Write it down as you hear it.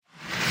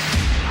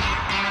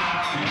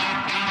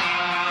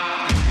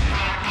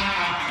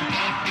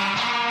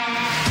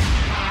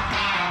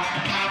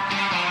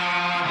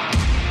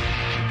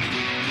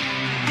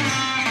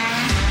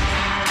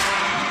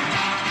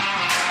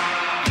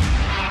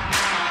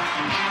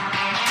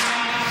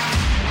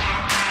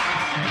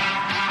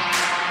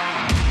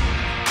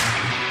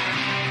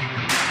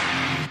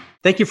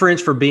Thank you,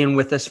 friends, for being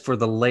with us for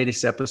the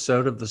latest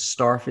episode of the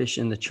Starfish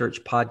in the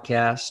Church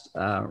podcast.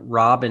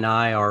 Rob and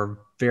I are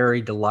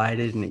very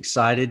delighted and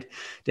excited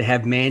to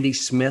have Mandy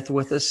Smith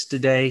with us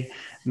today.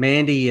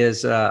 Mandy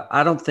is,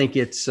 I don't think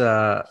it's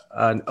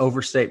an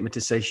overstatement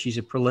to say she's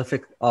a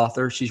prolific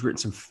author. She's written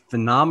some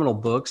phenomenal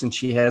books, and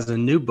she has a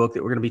new book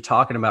that we're going to be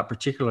talking about,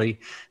 particularly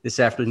this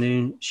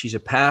afternoon. She's a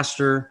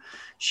pastor.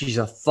 She's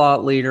a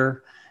thought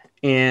leader.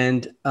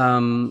 And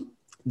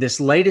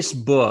this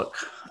latest book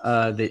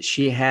that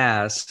she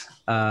has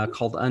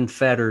called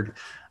Unfettered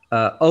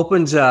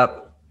opens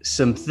up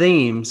some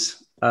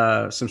themes,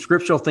 some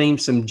scriptural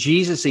themes, some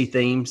Jesus-y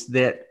themes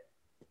that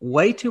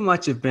way too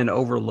much have been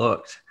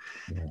overlooked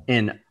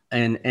and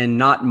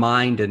not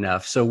mined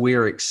enough. So we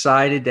are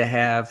excited to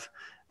have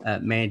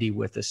Mandy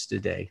with us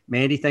today.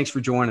 Mandy, thanks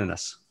for joining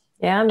us.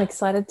 Yeah, I'm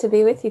excited to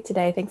be with you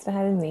today. Thanks for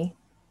having me.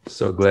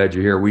 So glad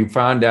you're here. We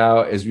found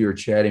out as we were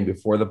chatting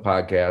before the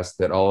podcast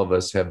that all of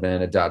us have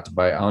been adopted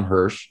by Alan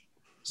Hirsch.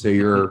 So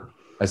you're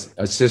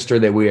a sister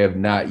that we have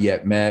not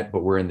yet met,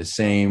 but we're in the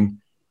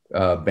same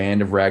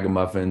band of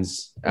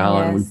ragamuffins.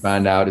 Alan, we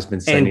found out, has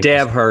been sending... And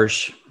Deb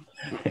Hirsch.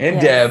 And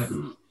Deb.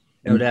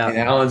 No doubt. And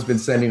Alan's been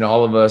sending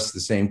all of us the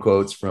same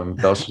quotes from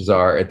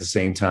Belshazzar at the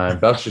same time.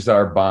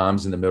 Belshazzar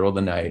bombs in the middle of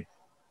the night.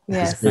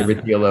 Yes. His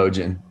favorite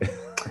theologian.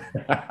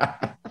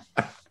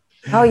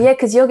 Oh, yeah,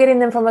 because you're getting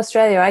them from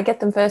Australia. I get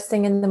them first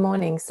thing in the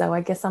morning. So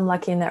I guess I'm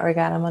lucky in that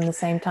regard. I'm on the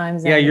same time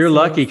zone. Yeah, you're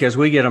lucky because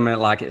we get them at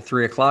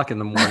 3:00 in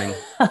the morning.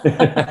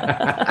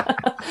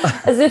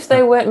 As if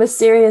they weren't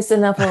mysterious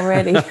enough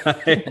already.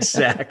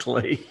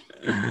 Exactly.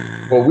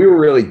 Well, we were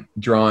really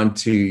drawn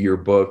to your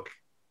book.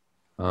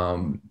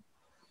 The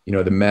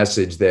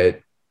message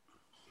that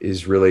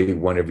is really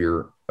one of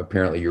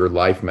apparently your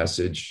life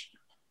message,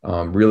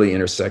 really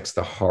intersects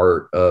the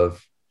heart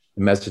of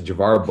the message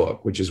of our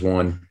book, which is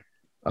one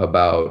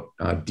about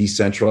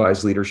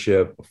decentralized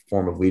leadership, a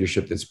form of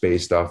leadership that's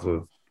based off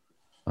of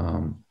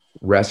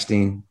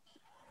resting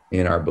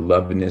in our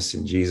belovedness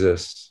in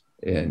Jesus.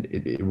 And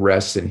it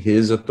rests in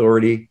his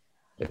authority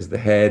as the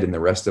head, and the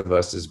rest of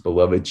us as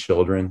beloved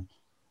children.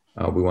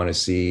 We want to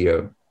see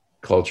a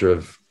culture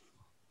of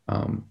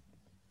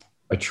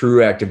a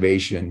true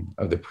activation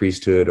of the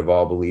priesthood of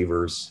all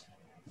believers,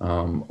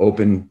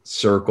 open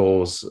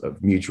circles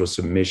of mutual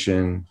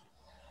submission.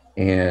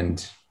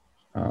 And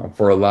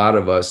for a lot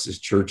of us as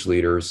church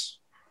leaders,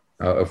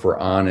 if we're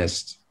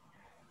honest,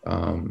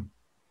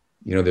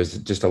 there's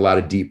just a lot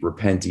of deep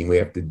repenting we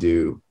have to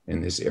do in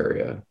this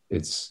area.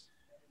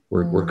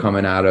 We're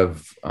coming out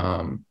of,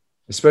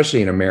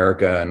 especially in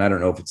America, and I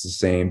don't know if it's the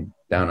same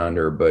down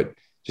under, but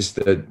just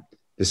the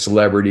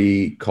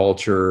celebrity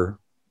culture,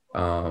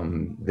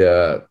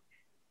 the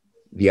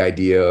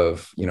idea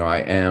of,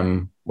 I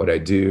am what I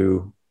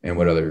do and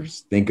what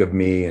others think of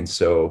me. And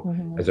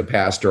so as a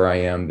pastor, I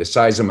am the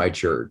size of my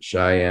church.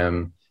 I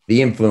am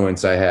the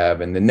influence I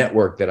have and the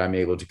network that I'm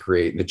able to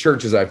create, and the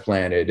churches I've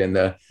planted, and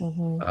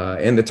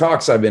the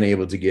talks I've been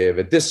able to give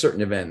at this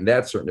certain event and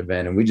that certain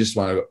event. And we just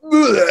want to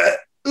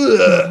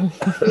go,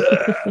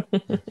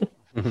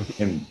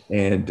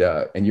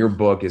 and your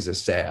book is a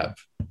salve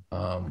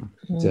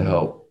to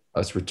help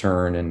us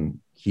return and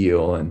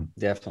heal. And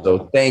definitely.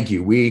 So thank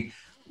you. We,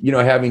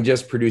 having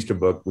just produced a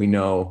book, we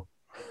know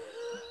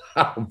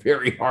how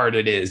very hard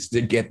it is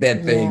to get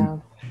that thing. Yeah.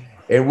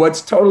 And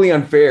what's totally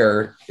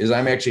unfair is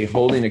I'm actually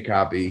holding a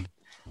copy.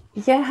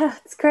 Yeah,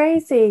 it's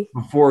crazy.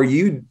 Before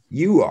you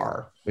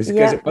are. It's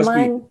because it must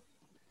be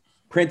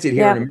printed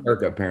here in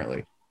America,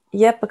 apparently.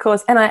 Yep, of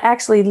course. And I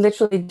actually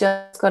literally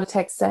just got a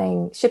text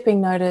saying,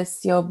 shipping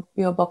notice, your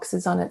box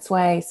is on its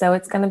way. So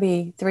it's going to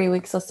be 3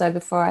 weeks or so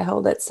before I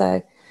hold it.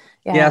 So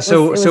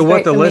so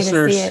what the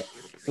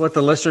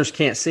listeners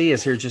can't see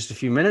is here just a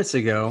few minutes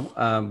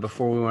ago,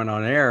 before we went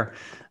on air.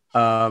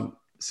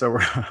 So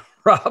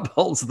Rob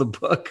holds the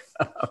book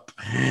up,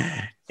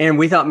 and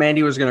we thought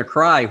Mandy was going to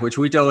cry, which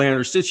we totally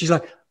understood. She's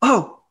like,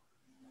 "Oh,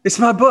 it's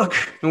my book,"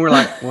 and we're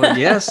like, "Well,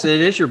 yes, it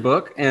is your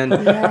book." And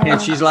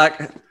she's like,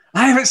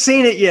 "I haven't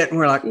seen it yet," and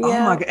we're like, "Oh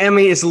my God!" I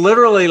mean, it's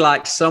literally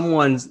like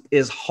someone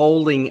is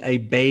holding a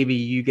baby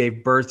you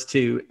gave birth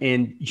to,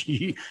 and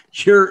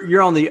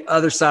you're on the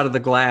other side of the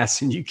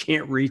glass, and you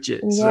can't reach it.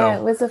 Yeah,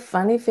 it was a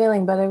funny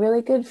feeling, but a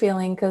really good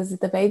feeling because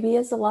the baby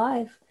is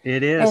alive.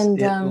 It is. And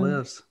it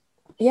lives.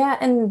 Yeah,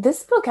 and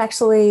this book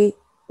actually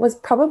was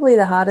probably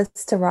the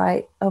hardest to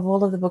write of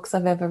all of the books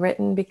I've ever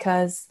written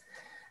because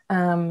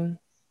I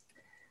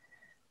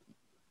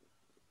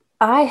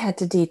had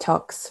to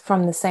detox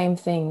from the same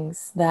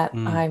things that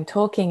I'm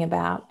talking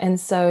about. And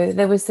so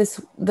there was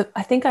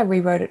I think I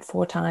rewrote it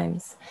 4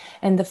 times.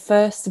 And the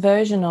first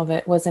version of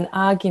it was an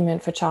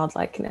argument for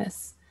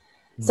childlikeness.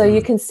 So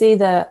you can see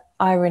the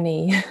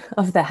irony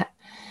of that.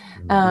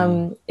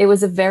 It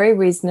was a very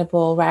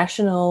reasonable,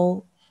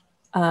 rational,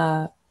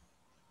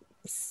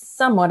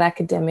 somewhat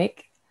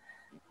academic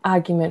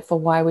argument for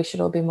why we should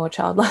all be more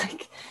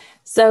childlike.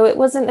 So it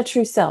wasn't a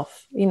true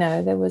self,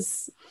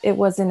 it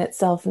was in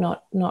itself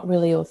not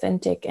really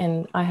authentic.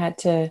 And I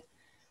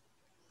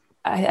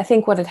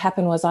think what had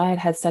happened was I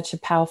had such a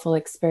powerful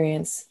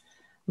experience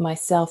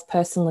myself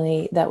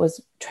personally that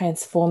was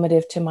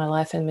transformative to my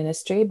life and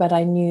ministry, but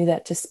I knew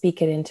that to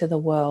speak it into the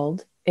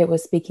world, it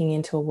was speaking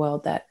into a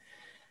world that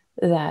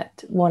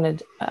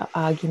wanted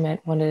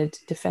argument, wanted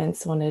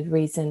defense, wanted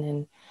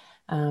reason,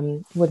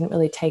 and wouldn't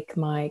really take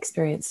my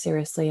experience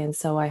seriously. And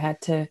so I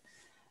had to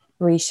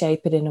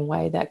reshape it in a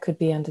way that could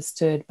be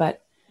understood.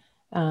 But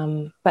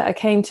I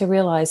came to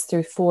realize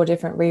through 4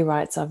 different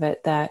rewrites of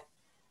it that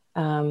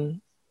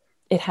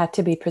it had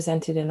to be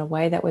presented in a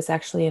way that was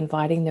actually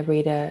inviting the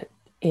reader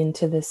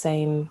into the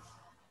same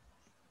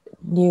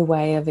new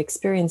way of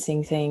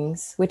experiencing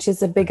things, which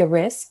is a bigger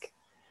risk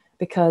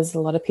because a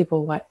lot of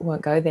people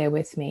won't go there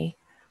with me.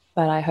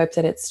 But I hope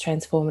that it's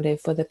transformative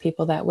for the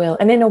people that will.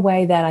 And in a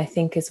way that I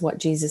think is what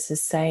Jesus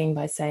is saying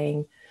by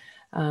saying,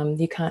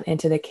 you can't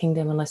enter the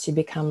kingdom unless you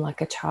become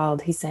like a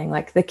child. He's saying,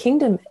 like, the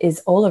kingdom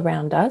is all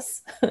around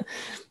us.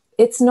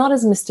 It's not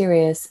as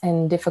mysterious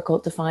and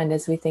difficult to find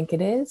as we think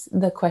it is.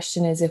 The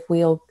question is if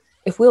we'll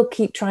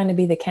keep trying to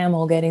be the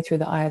camel getting through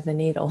the eye of the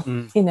needle,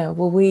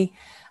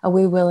 are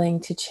we willing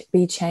to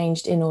be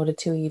changed in order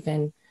to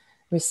even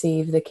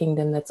receive the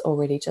kingdom that's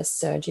already just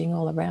surging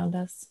all around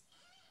us?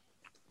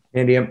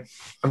 Andy,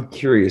 I'm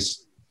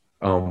curious.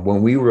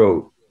 When we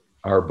wrote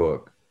our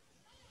book,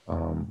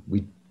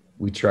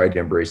 we tried to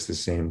embrace the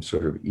same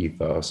sort of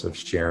ethos of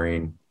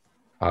sharing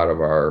out of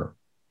our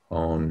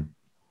own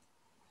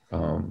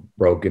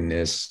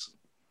brokenness.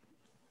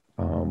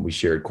 We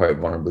shared quite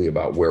vulnerably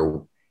about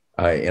where,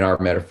 in our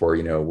metaphor,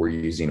 we're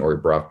using Ori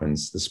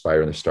Brockman's The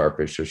Spider and the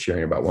Starfish, so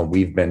sharing about when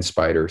we've been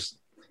spiders,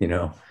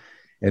 and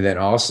then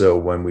also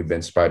when we've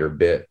been spider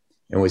bit.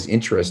 And it was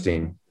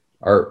interesting.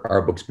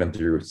 Our book's been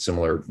through a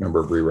similar number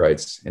of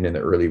rewrites, and in the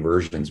early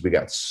versions, we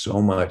got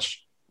so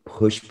much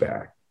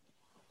pushback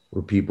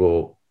where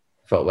people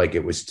felt like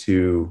it was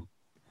too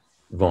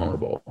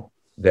vulnerable,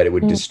 that it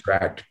would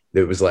distract.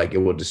 It was like it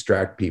will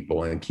distract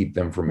people and keep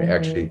them from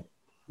actually.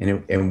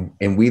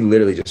 And we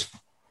literally just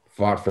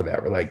fought for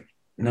that. We're like,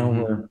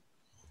 no,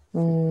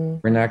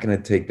 we're not going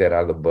to take that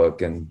out of the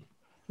book. And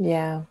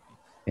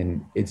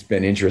it's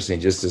been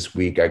interesting. Just this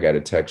week, I got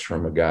a text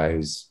from a guy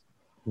who's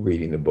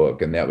reading the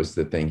book, and that was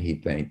the thing he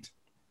thanked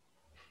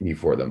me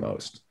for the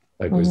most.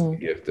 Like, was the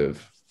gift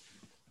of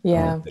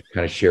kind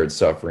of shared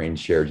suffering,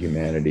 shared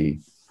humanity.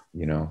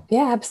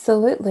 Yeah,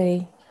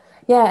 absolutely.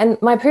 Yeah, and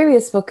my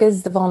previous book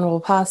is The Vulnerable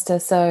Pastor,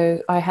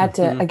 so I had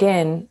to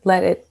again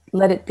let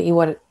it be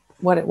what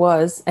it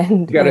was.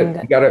 And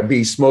you gotta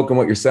be smoking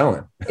what you're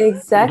selling.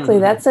 Exactly.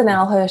 That's an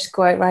Al Hirsch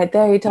quote right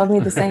there. He told me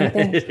the same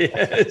thing.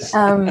 Yes.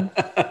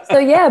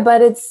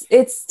 But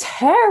it's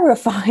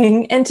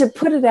terrifying. And to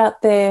put it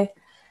out there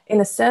in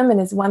a sermon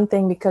is one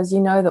thing because the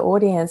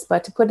audience,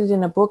 but to put it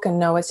in a book and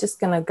know it's just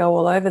going to go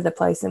all over the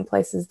place in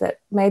places that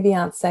maybe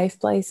aren't safe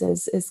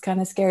places is kind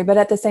of scary. But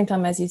at the same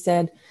time, as you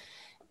said,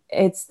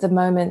 it's the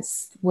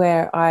moments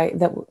where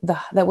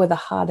that were the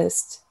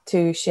hardest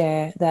to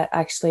share that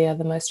actually are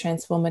the most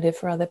transformative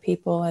for other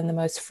people and the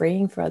most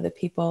freeing for other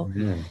people.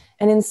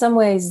 And in some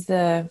ways,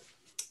 the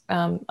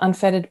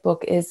Unfettered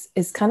book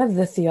is kind of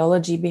the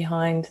theology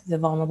behind The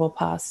Vulnerable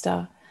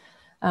Pastor.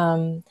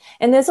 And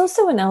there's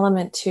also an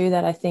element too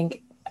that I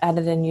think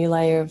added a new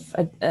layer of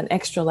an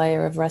extra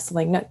layer of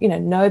wrestling.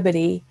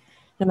 Nobody,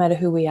 no matter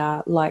who we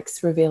are,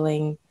 likes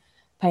revealing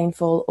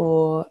painful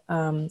or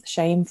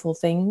shameful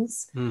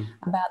things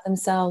about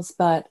themselves.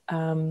 But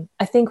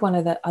I think one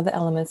of the other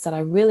elements that I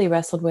really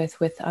wrestled with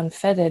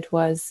Unfettered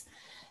was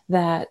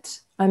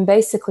that I'm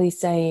basically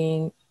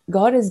saying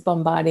God is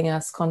bombarding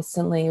us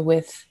constantly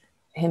with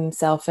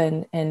himself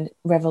and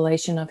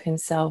revelation of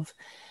himself.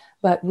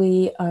 But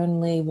we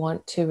only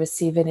want to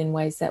receive it in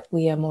ways that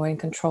we are more in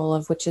control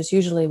of, which is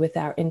usually with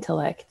our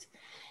intellect.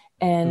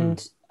 And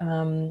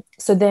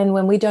so then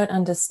when we don't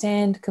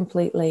understand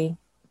completely,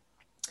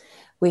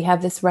 we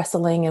have this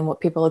wrestling and what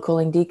people are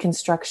calling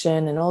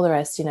deconstruction and all the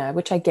rest,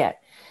 which I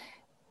get.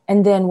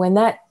 And then when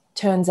that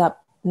turns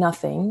up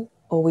nothing,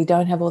 or we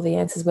don't have all the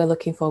answers we're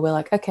looking for, we're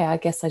like, okay, I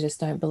guess I just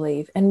don't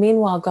believe. And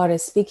meanwhile, God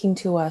is speaking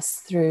to us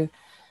through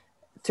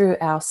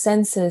our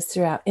senses,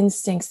 through our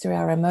instincts, through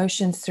our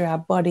emotions, through our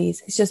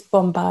bodies. He's just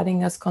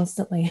bombarding us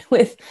constantly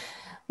with,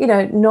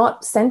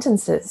 not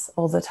sentences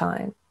all the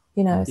time,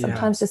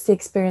 sometimes just the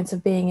experience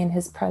of being in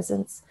his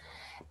presence.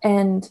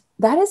 And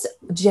that is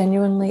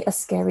genuinely a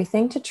scary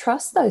thing, to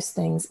trust those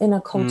things in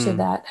a culture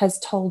that has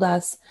told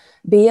us,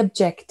 be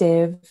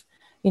objective,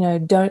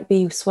 don't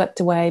be swept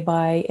away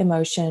by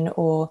emotion,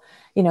 or,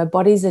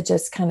 bodies are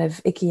just kind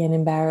of icky and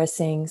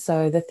embarrassing.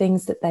 So the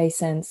things that they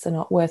sense are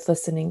not worth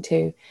listening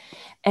to.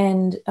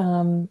 And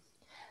I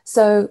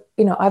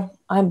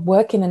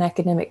work in an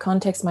academic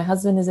context. My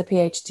husband is a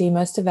PhD.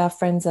 Most of our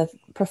friends are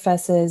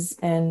professors,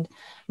 and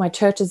my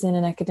church is in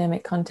an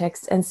academic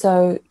context. And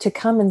so to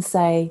come and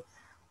say,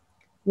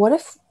 what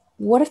if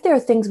there are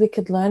things we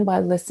could learn by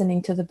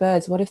listening to the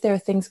birds? What if there are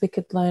things we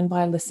could learn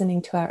by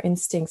listening to our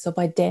instincts, or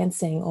by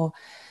dancing, or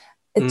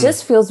it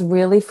just feels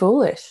really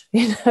foolish.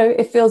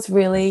 It feels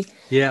really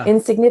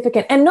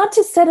insignificant. And not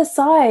to set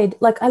aside,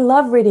 like, I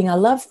love reading, I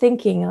love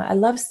thinking, I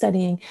love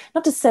studying,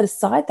 not to set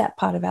aside that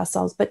part of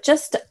ourselves, but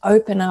just to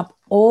open up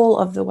all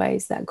of the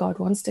ways that God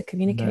wants to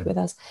communicate with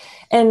us.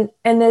 And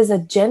there's a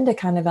gender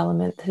kind of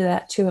element to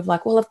that too, of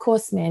like, well, of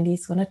course,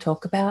 Mandy's going to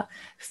talk about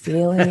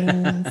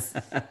feelings.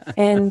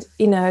 And,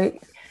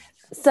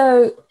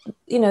 so,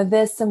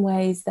 there's some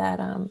ways that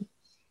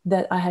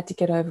that I had to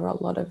get over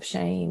a lot of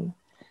shame.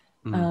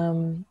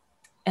 And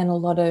a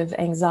lot of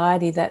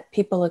anxiety that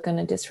people are going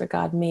to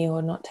disregard me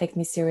or not take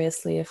me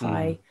seriously if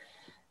I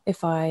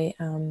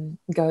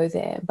go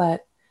there.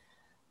 But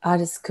I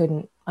just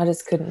couldn't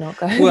not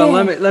go well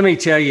there. let me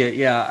tell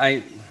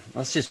you,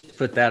 let's just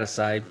put that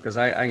aside, because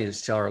I can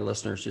just tell our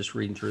listeners, just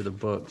reading through the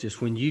book,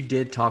 just when you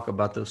did talk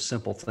about those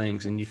simple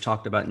things and you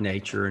talked about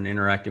nature and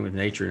interacting with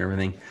nature and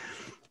everything,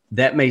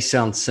 that may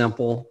sound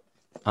simple,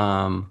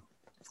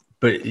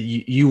 but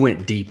you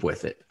went deep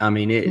with it. I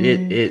mean,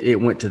 it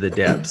went to the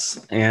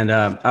depths. And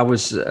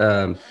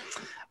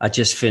I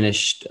just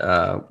finished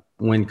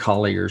Win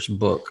Collier's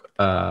book,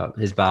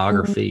 his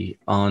biography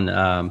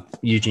on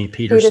Eugene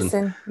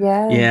Peterson.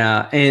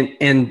 Yeah.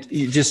 And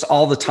just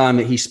all the time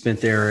that he spent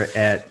there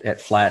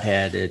at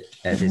Flathead,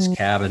 at his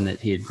cabin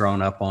that he had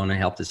grown up on and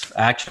helped his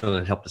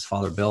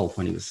father build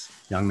when he was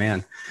a young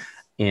man.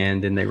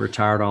 And then they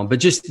retired on. But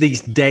just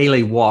these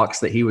daily walks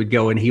that he would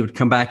go, and he would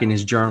come back in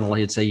his journal.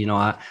 He'd say,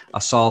 I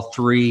saw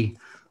 3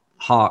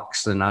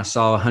 hawks and I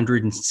saw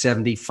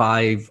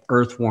 175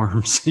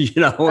 earthworms,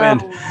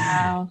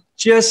 Wow.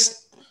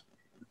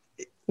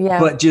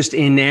 but just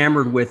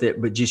enamored with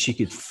it. But just, you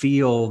could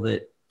feel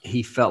that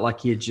he felt like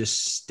he had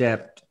just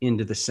stepped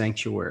into the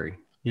sanctuary,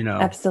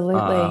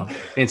 Absolutely.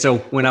 And so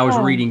when I was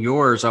reading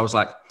yours, I was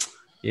like,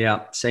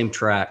 same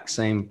track,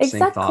 same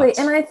thoughts.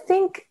 And I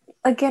think,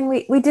 again,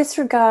 we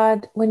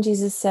disregard when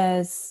Jesus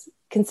says,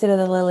 consider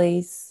the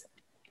lilies,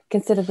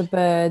 consider the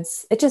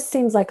birds. It just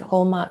seems like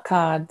Hallmark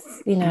cards,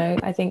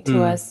 I think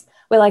to us.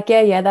 We're like,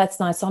 yeah, that's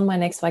nice. On my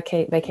next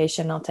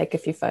vacation, I'll take a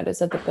few photos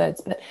of the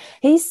birds. But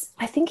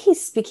I think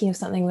he's speaking of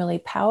something really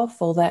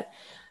powerful, that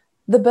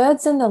the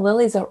birds and the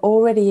lilies are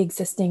already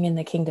existing in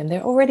the kingdom.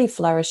 They're already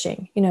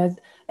flourishing,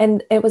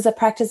 and it was a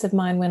practice of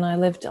mine when I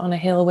lived on a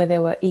hill where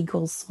there were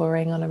eagles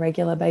soaring on a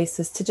regular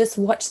basis, to just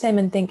watch them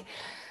and think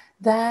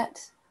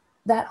that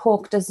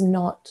hawk does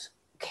not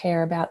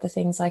care about the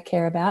things I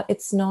care about.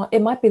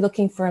 It might be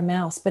looking for a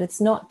mouse, but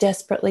it's not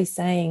desperately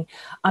saying,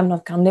 I'm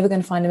never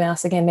going to find a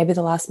mouse again. Maybe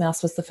the last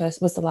mouse was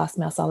the last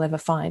mouse I'll ever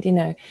find.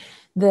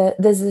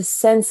 There's this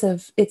sense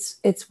of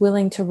it's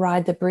willing to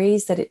ride the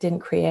breeze that it didn't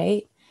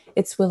create.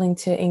 It's willing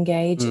to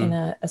engage in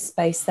a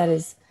space that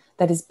is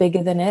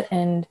bigger than it,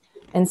 and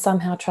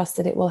somehow trust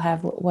that it will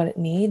have what it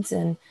needs.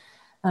 And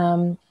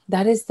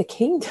that is the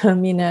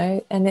kingdom,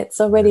 and it's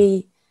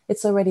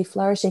already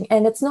flourishing.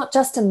 And it's not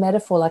just a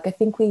metaphor. Like, I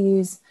think we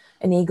use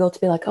an eagle to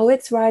be like, oh,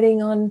 it's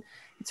riding on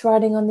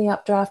the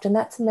updraft, and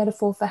that's a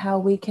metaphor for how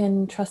we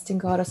can trust in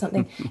God or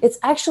something. It's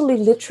actually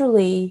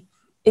literally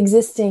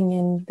existing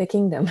in the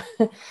kingdom.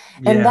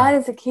 And that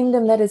is a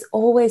kingdom that is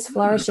always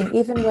flourishing,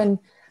 even when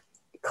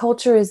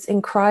culture is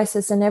in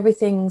crisis and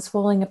everything's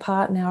falling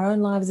apart and our own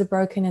lives are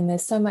broken and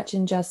there's so much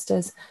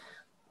injustice.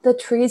 The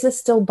trees are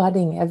still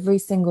budding every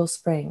single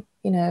spring.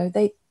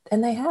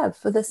 They have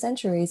for the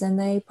centuries, and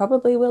they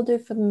probably will do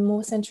for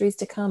more centuries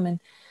to come.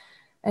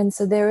 And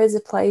so there is a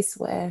place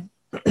where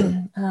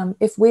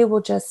if we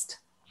will just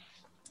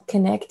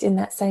connect in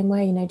that same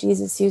way,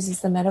 Jesus uses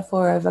the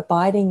metaphor of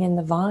abiding in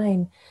the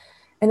vine,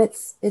 and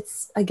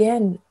it's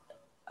again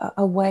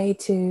a way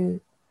to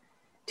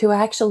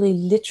actually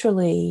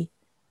literally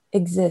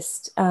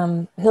exist.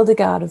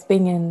 Hildegard of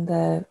Bingen,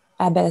 the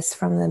abbess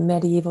from the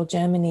medieval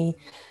Germany,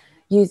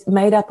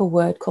 made up a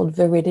word called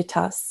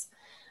viriditas,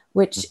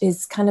 which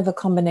is kind of a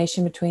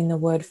combination between the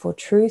word for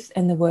truth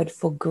and the word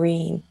for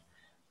green,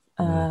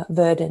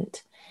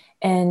 verdant.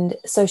 And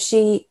so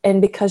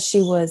because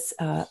she was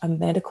a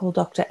medical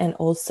doctor and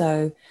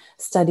also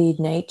studied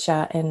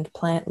nature and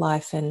plant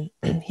life and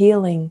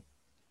healing,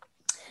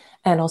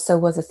 and also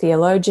was a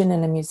theologian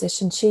and a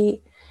musician,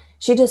 she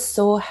just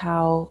saw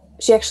how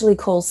she actually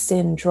calls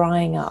sin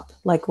drying up.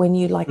 Like when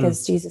you,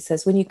 as Jesus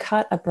says, when you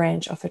cut a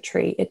branch off a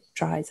tree, it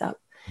dries up.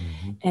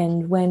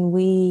 And when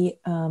we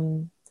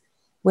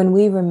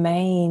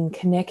remain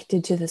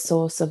connected to the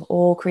source of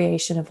all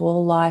creation, of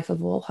all life,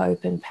 of all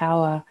hope and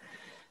power,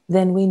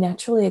 then we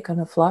naturally are going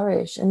to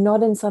flourish, and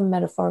not in some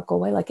metaphorical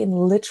way, like in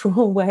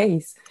literal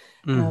ways.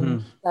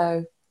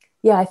 So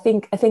yeah, I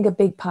think a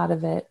big part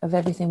of it, of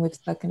everything we've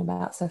spoken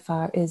about so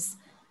far, is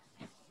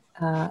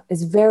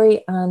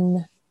very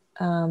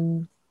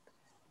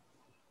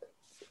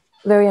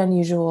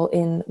unusual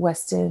in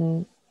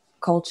Western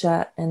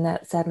culture, and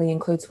that sadly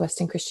includes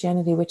Western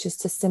Christianity, which is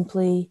to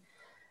simply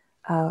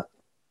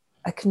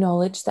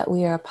acknowledge that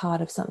we are a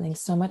part of something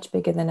so much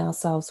bigger than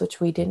ourselves, which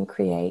we didn't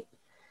create,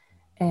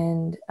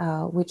 and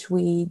which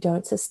we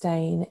don't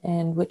sustain,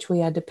 and which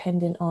we are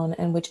dependent on,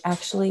 and which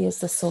actually is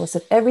the source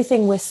of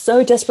everything we're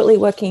so desperately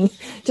working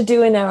to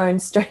do in our own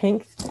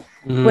strength.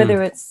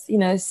 whether it's,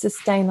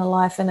 sustain a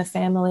life in a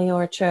family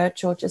or a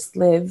church or just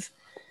live.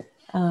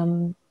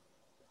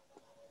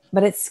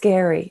 But it's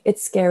scary.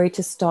 It's scary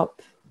to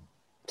stop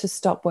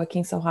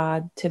working so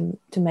hard to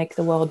make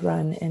the world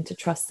run and to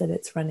trust that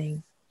it's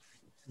running.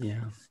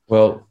 Yeah.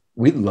 Well,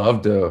 we'd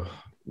love to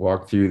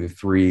walk through the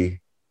 3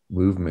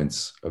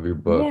 movements of your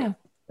book. Yeah.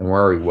 And we're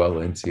already well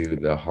into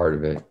the heart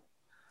of it.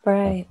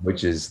 Right.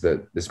 Which is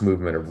this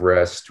movement of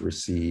rest,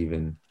 receive,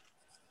 and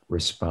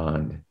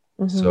respond.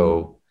 Mm-hmm.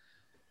 So,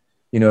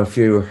 if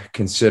you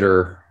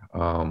consider,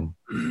 the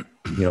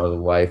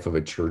life of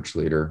a church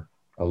leader,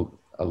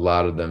 a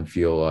lot of them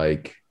feel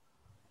like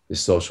the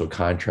social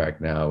contract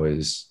now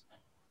is,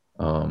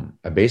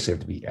 I basically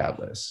have to be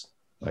Atlas.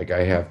 Like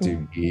I have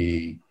to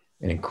be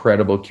an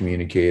incredible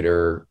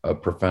communicator, a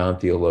profound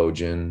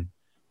theologian,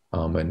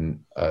 and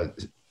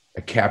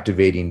a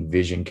captivating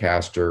vision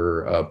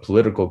caster, a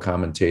political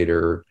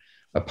commentator,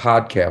 a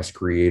podcast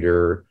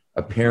creator,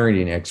 a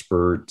parenting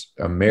expert,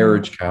 a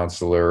marriage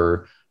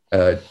counselor,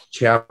 a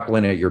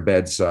chaplain at your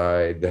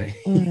bedside.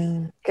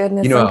 Goodness,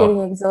 I'm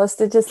getting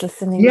exhausted just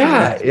listening.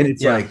 Yeah. And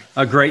it's like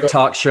a great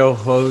talk show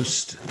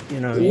host,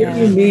 What do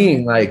you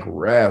mean like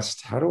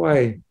rest? How do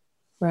I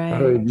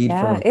lead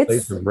from a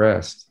place of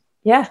rest?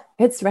 Yeah,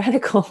 it's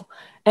radical.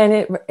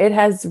 And it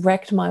has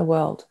wrecked my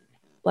world.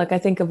 Like I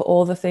think of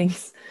all the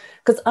things,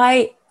 because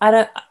I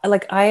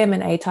am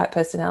an A-type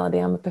personality.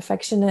 I'm a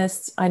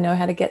perfectionist. I know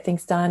how to get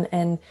things done,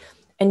 and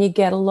you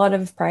get a lot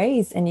of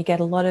praise and you get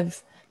a lot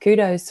of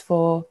kudos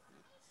for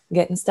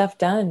getting stuff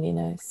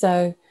done,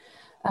 So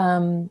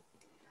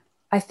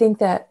I think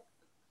that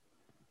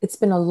it's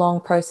been a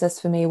long process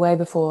for me way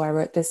before I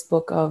wrote this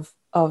book of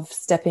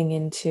stepping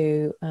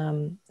into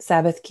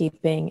Sabbath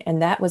keeping,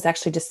 and that was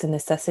actually just a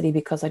necessity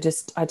because I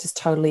just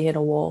totally hit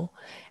a wall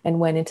and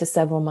went into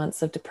several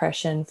months of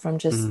depression from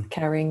just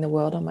carrying the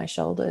world on my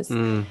shoulders,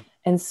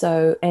 and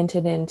so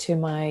entered into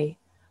my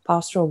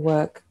pastoral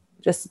work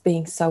just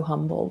being so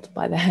humbled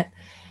by that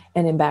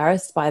and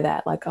embarrassed by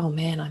that, like, oh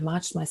man, I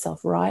marched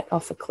myself right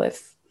off a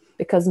cliff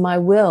because my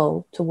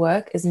will to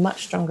work is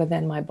much stronger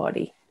than my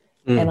body,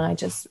 and I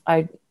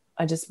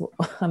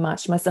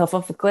marched myself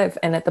off a cliff,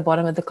 and at the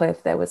bottom of the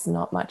cliff, there was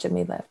not much of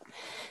me left.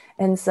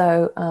 And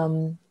so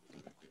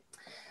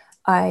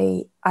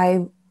I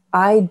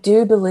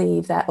do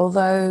believe that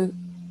although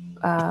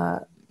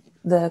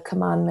the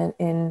commandment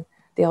in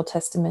the Old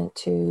Testament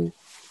to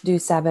do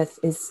Sabbath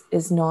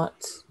is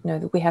not,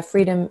 we have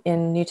freedom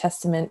in New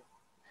Testament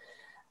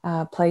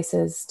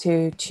places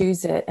to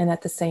choose it. And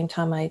at the same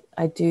time,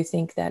 I do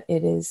think that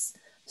it is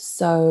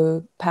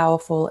so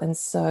powerful and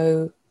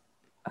so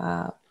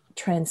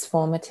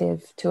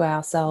transformative to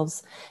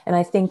ourselves. And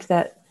I think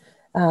that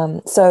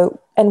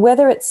and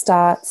whether it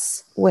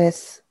starts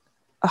with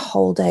a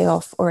whole day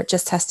off or it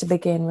just has to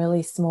begin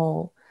really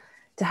small,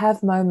 to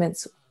have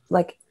moments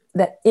like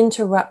that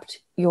interrupt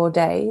your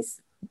days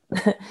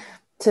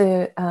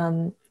to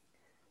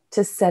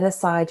set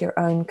aside your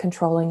own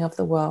controlling of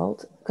the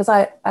world, because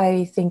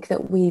I think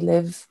that we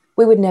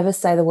would never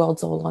say the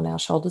world's all on our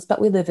shoulders,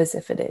 but we live as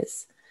if it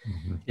is.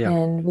 Yeah.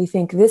 And we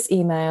think this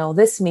email,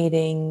 this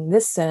meeting,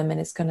 this sermon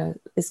is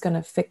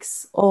gonna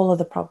fix all of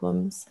the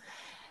problems.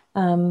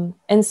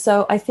 And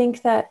so I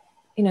think that,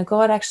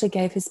 God actually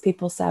gave his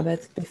people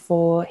Sabbath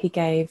before he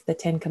gave the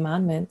 10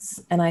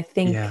 Commandments. And I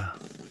think,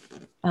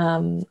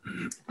 I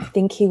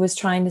think he was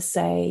trying to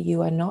say,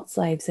 you are not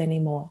slaves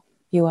anymore.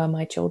 You are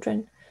my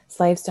children.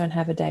 Slaves don't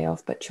have a day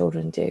off, but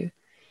children do.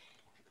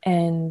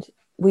 And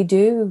we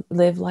do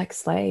live like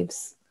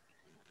slaves.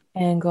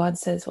 And God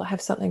says, well, I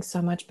have something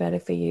so much better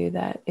for you,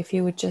 that if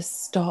you would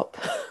just stop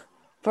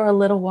for a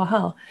little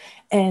while.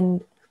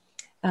 And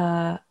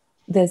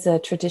there's a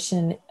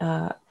tradition,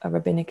 a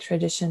rabbinic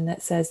tradition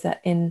that says that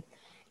in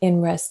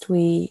rest,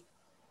 we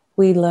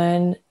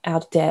learn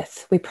our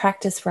death. We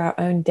practice for our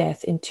own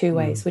death in 2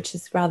 ways, which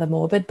is rather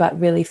morbid, but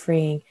really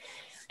freeing.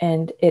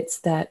 And it's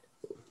that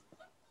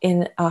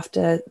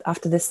after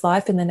this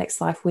life, in the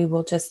next life, we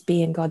will just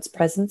be in God's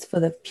presence for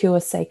the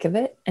pure sake of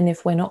it. And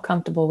if we're not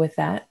comfortable with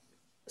that,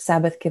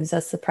 Sabbath gives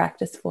us the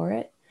practice for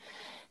it.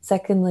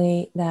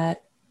 Secondly,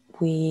 that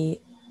we,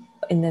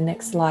 in the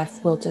next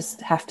life, will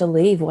just have to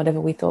leave whatever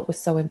we thought was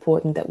so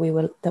important that we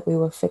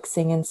were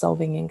fixing and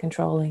solving and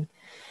controlling,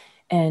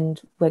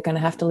 and we're going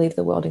to have to leave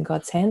the world in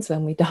God's hands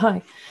when we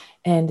die.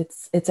 And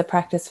it's a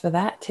practice for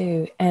that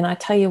too. And I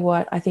tell you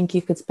what, I think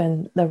you could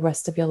spend the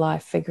rest of your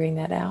life figuring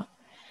that out.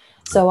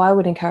 So I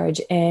would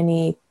encourage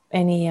any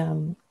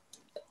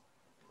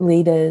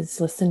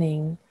leaders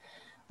listening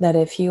that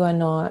if you are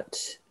not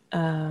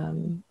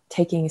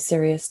taking a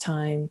serious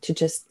time to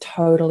just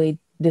totally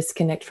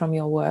disconnect from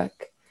your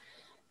work,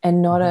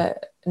 and not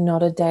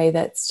a day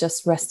that's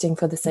just resting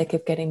for the sake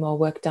of getting more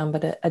work done,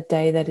 but a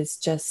day that is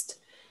just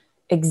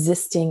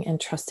existing and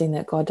trusting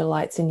that God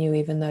delights in you,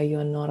 even though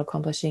you're not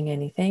accomplishing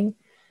anything.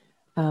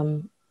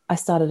 I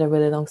started a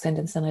really long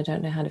sentence and I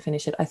don't know how to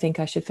finish it. I think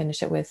I should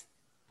finish it with,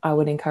 I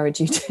would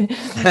encourage you to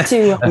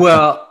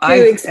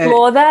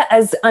explore that,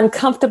 as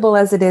uncomfortable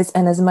as it is,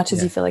 and as much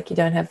as you feel like you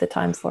don't have the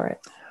time for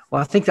it.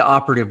 Well, I think the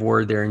operative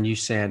word there, and you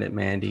saying it,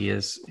 Mandy,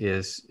 is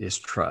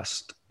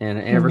trust. And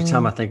every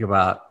time I think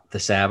about the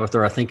Sabbath,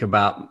 or I think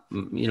about,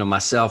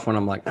 myself when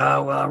I'm like,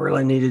 oh, well, I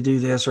really need to do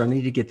this, or I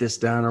need to get this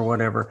done, or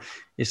whatever.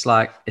 It's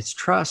like, it's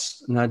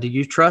trust. Now, do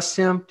you trust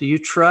him? Do you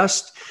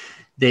trust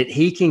that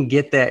he can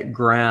get that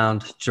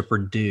ground to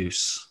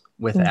produce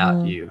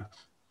without you?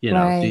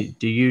 Right.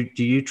 Do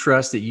you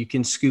trust that you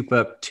can scoop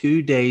up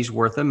 2 days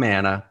worth of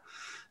manna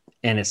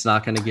and it's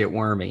not going to get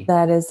wormy?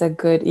 That is a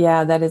good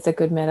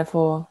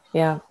metaphor.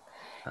 Yeah.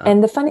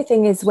 And the funny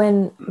thing is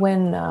when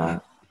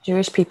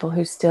Jewish people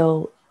who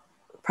still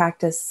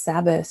practice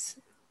Sabbath,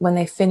 when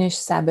they finish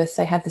Sabbath,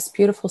 they have this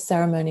beautiful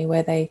ceremony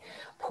where they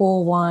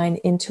pour wine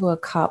into a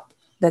cup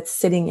that's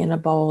sitting in a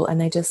bowl and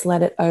they just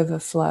let it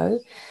overflow.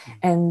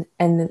 And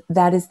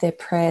that is their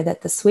prayer,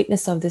 that the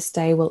sweetness of this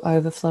day will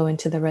overflow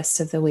into the rest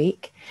of the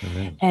week.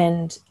 Amen.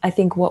 And I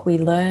think what we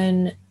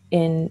learn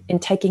in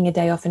taking a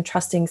day off and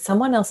trusting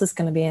someone else is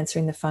going to be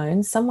answering the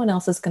phone, someone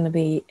else is going to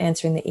be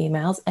answering the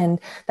emails, and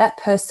that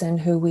person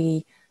who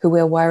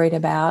we're worried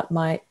about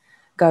might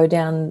go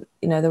down,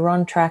 the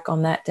wrong track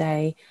on that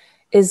day,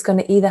 is going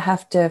to either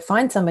have to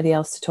find somebody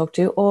else to talk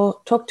to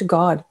or talk to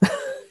God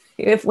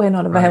if we're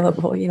not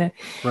available,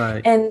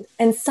 Right.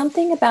 And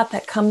something about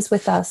that comes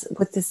with us,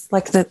 with this,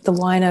 like the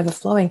wine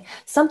overflowing,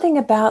 something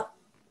about,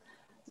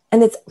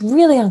 and it's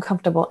really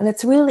uncomfortable, and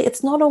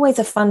it's not always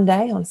a fun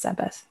day on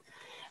Sabbath.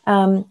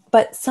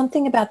 But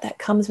something about that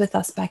comes with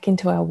us back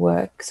into our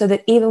work, so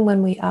that even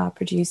when we are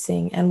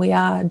producing and we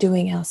are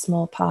doing our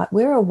small part,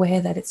 we're aware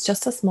that it's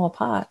just a small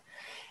part.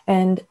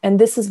 And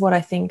this is what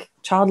I think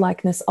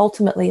childlikeness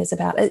ultimately is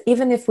about.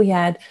 Even if we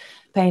had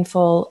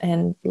painful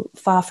and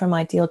far from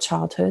ideal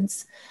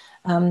childhoods,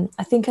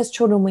 I think as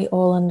children we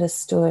all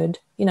understood,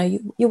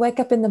 you wake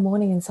up in the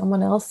morning and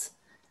someone else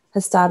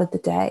has started the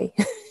day,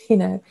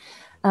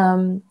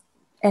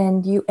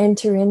 and you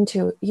enter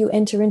into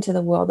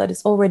the world that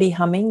is already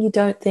humming. You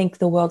don't think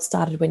the world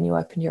started when you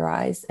opened your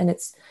eyes, and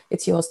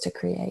it's yours to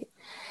create.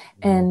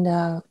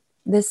 And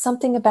there's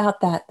something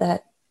about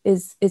that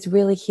is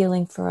really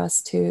healing for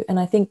us too. And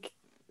I think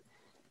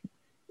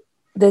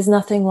there's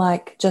nothing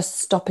like just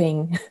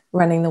stopping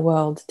running the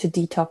world to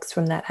detox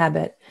from that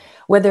habit,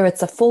 whether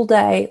it's a full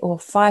day or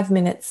 5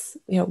 minutes,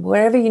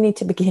 wherever you need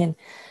to begin.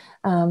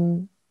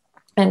 And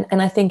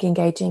I think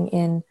engaging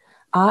in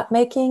art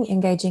making,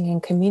 engaging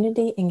in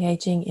community,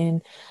 engaging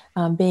in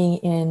being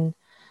in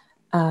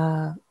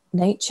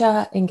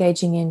nature,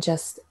 engaging in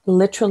just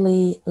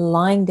literally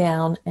lying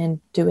down and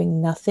doing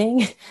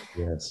nothing,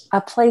 Yes. are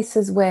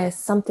places where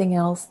something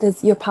else,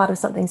 you're part of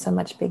something so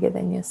much bigger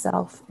than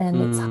yourself. And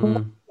it's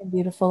humbling and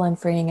beautiful and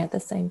freeing at the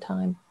same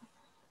time.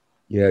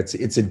 Yeah,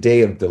 it's a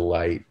day of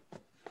delight.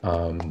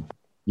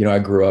 I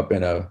grew up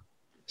in a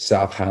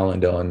South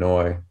Highland,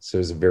 Illinois, so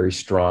there's a very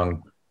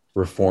strong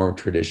Reformed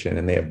tradition,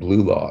 and they have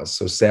blue laws.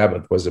 So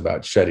Sabbath was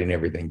about shutting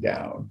everything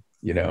down,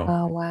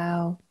 Oh,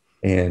 wow.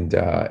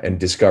 and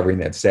discovering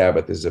that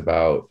Sabbath is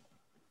about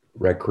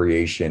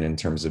recreation in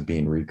terms of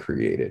being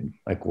recreated.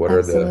 Like what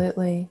are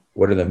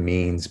the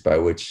means by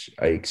which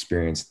I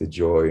experience the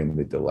joy and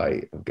the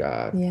delight of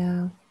God?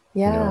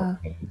 Yeah.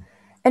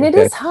 And And it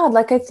is hard.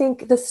 Like, I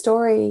think the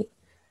story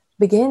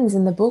begins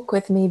in the book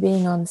with me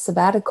being on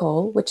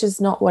sabbatical, which is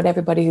not what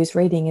everybody who's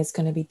reading is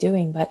going to be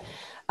doing. But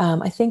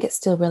I think it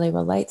still really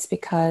relates,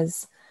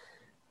 because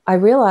I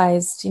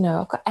realized,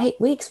 I've got 8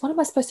 weeks. What am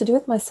I supposed to do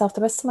with myself?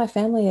 The rest of my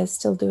family is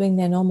still doing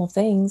their normal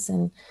things.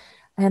 And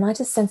I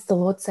just sensed the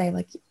Lord say,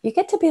 like, you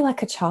get to be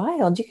like a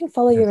child. You can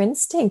follow your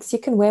instincts. You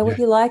can wear what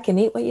you like and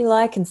eat what you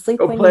like and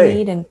sleep when you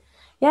need,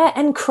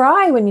 and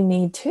cry when you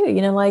need to,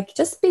 like,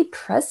 just be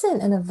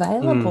present and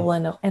available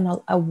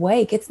and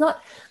awake. It's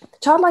not,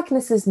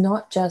 childlikeness is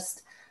not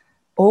just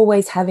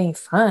always having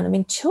fun. I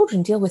mean,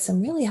 children deal with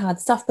some really hard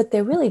stuff, but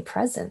they're really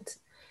present,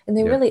 and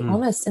they're really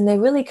honest, and they're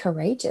really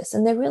courageous,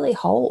 and they're really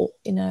whole,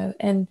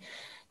 and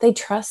they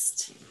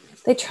trust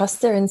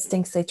their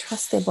instincts. They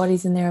trust their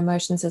bodies and their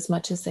emotions as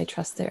much as they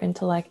trust their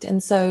intellect.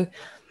 And so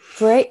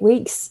for 8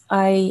 weeks,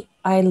 I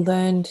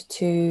learned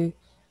to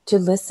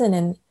listen.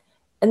 And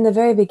in the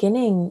very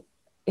beginning,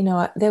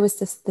 there was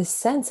this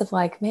sense of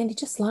like, Mandy,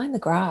 just lie in the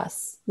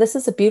grass. This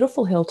is a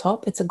beautiful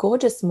hilltop. It's a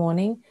gorgeous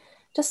morning.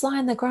 Just lie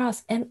in the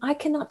grass. And I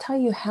cannot tell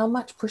you how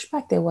much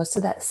pushback there was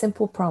to that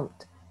simple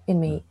prompt in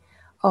me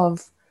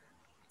of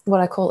what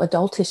I call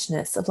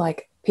adultishness, of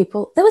like,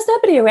 people, there was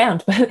nobody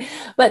around,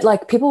 but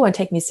like, people won't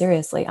take me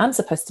seriously. I'm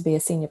supposed to be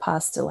a senior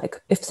pastor.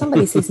 Like, if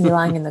somebody sees me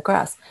lying in the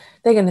grass,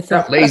 they're going to think,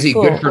 not lazy,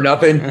 good for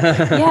nothing.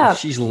 Yeah.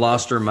 She's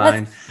lost her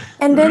mind.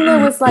 And then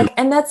there was like,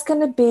 and that's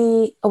going to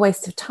be a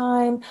waste of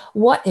time.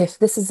 What if,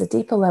 this is a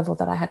deeper level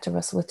that I had to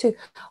wrestle with too.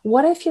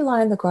 What if you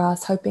lie in the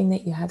grass hoping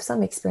that you have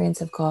some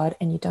experience of God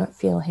and you don't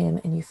feel him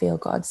and you feel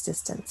God's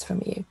distance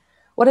from you?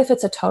 What if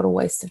it's a total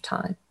waste of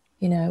time?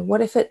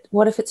 What if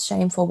it's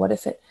shameful?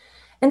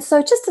 And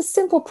so just a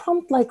simple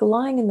prompt like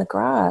lying in the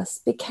grass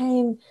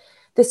became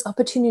this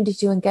opportunity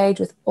to engage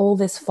with all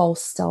this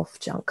false self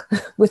junk,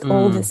 with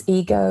all this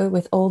ego,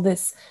 with all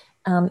this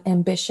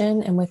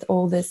ambition, and with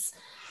all this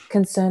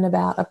concern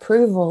about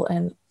approval,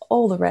 and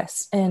all the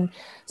rest. And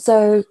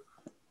so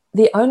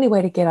the only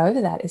way to get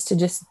over that is to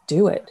just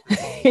do it,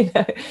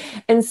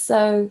 And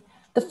so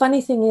the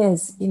funny thing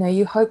is,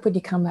 you hope when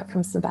you come back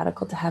from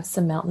sabbatical to have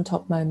some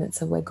mountaintop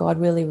moments of where God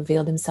really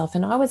revealed himself.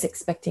 And I was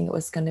expecting it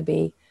was going to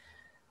be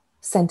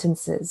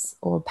sentences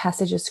or a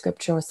passage of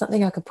scripture or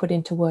something I could put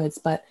into words.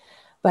 But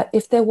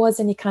if there was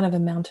any kind of a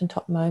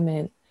mountaintop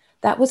moment,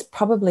 that was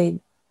probably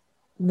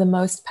the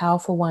most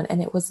powerful one.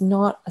 And it was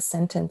not a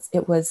sentence.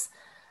 It was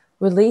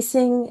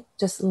releasing,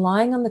 just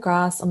lying on the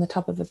grass on the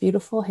top of a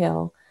beautiful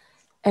hill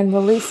and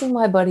releasing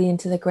my body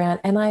into the ground.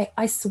 And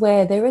I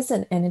swear there is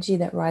an energy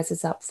that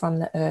rises up from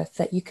the earth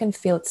that you can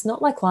feel. It's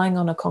not like lying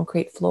on a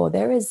concrete floor.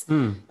 There is,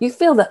 you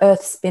feel the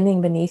earth spinning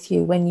beneath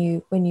you when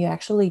you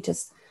actually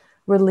just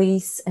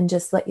release and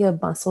just let your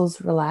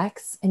muscles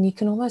relax, and you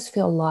can almost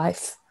feel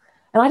life.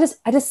 And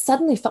I just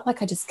suddenly felt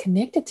like I just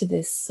connected to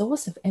this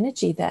source of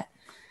energy that,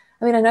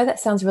 I mean, I know that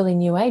sounds really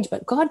new age,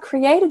 but God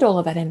created all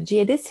of that energy.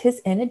 It is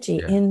his energy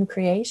in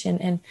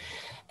creation.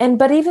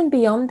 But even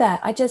beyond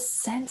that, I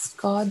just sensed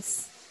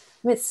God's,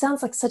 I mean, it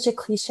sounds like such a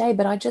cliche,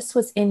 but I just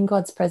was in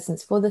God's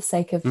presence for the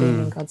sake of being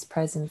in God's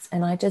presence.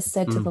 And I just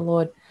said to the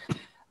Lord,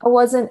 it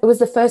was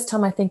the first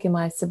time I think in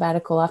my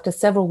sabbatical after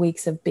several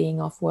weeks of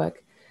being off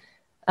work,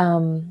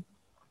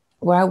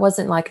 where I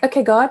wasn't like,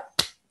 okay, God,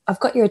 I've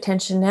got your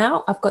attention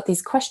now. I've got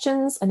these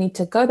questions. I need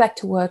to go back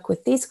to work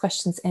with these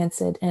questions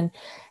answered. And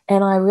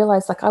I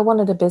realized like I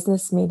wanted a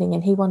business meeting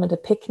and he wanted a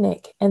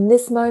picnic. And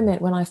this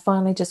moment when I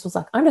finally just was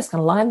like, I'm just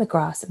going to lie in the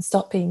grass and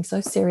stop being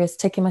so serious,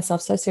 taking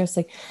myself so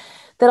seriously,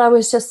 that I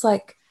was just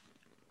like,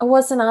 I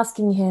wasn't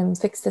asking him,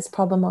 fix this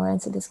problem or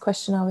answer this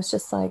question. I was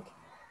just like,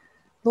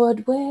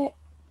 Lord,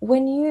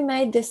 when you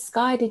made this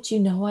sky, did you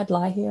know I'd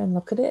lie here and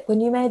look at it?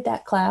 When you made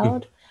that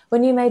cloud,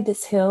 when you made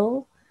this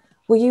hill,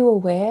 were you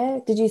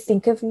aware? Did you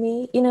think of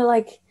me?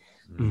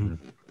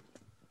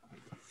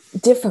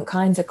 Different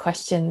kinds of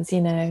questions,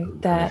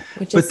 that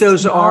were just. But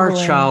those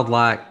marveling. are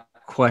childlike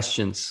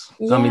questions.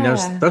 Yeah. I mean,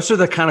 those are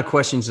the kind of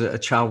questions that a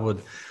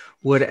child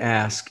would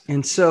ask.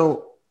 And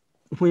so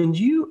when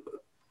you,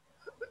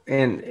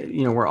 and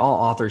we're all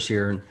authors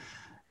here, and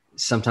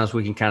sometimes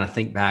we can kind of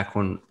think back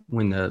when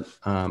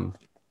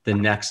the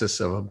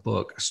nexus of a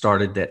book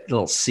started, that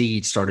little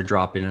seed started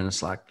dropping, and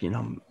it's like,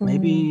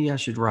 maybe I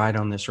should write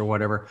on this or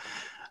whatever.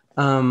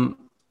 In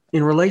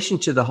relation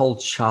to the whole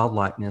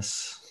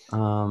childlikeness,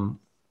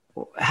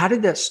 how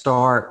did that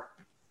start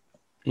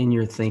in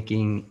your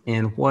thinking,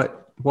 and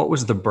what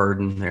was the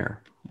burden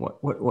there?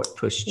 What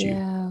pushed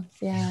you?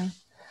 Yeah.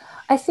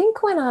 I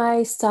think when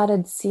I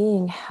started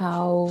seeing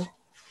how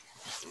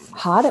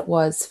hard it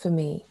was for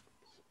me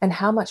and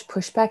how much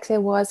pushback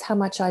there was, how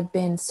much I'd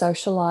been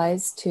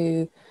socialized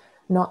to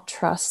not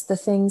trust the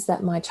things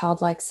that my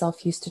childlike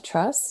self used to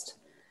trust,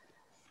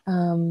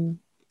 and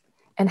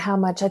how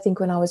much I think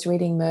when I was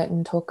reading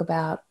Merton talk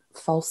about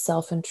false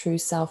self and true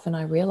self, and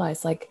I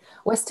realized like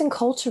Western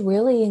culture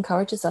really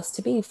encourages us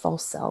to be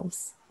false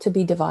selves, to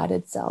be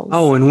divided selves.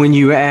 Oh, and when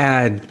you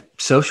add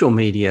social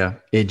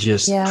media, it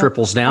just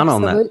triples down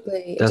on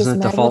that, doesn't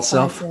it? The false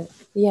self.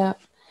 Yeah.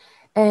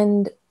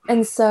 And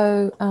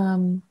so,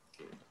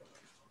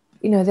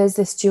 there's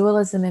this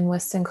dualism in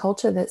Western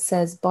culture that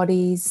says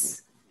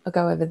bodies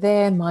go over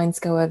there, minds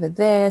go over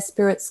there,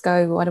 spirits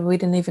go, whatever. We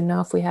didn't even know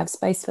if we have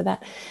space for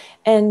that.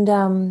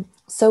 And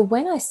so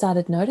when I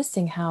started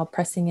noticing how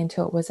pressing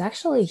into it was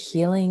actually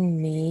healing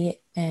me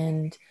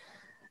and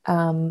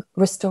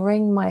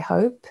restoring my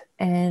hope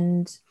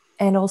and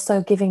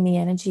also giving me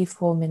energy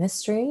for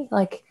ministry,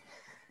 like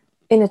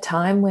in a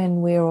time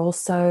when we're all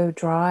so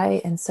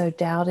dry and so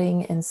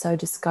doubting and so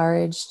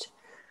discouraged,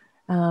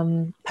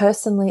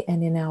 personally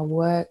and in our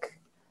work,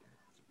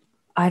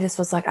 I just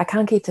was like, I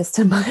can't keep this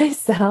to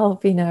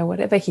myself.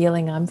 Whatever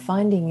healing I'm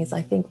finding is,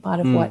 I think, part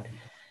of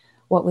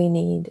what we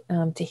need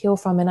to heal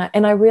from.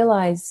 And I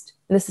realized,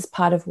 and this is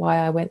part of why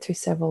I went through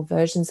several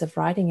versions of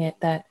writing it,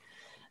 that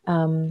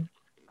I've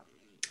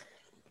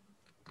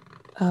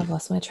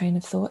lost my train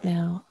of thought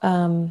now.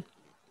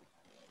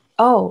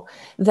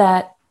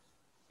 That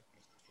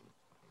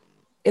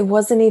it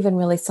wasn't even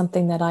really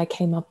something that I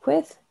came up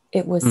with.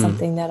 It was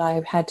something that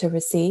I had to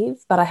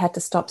receive, but I had to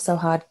stop so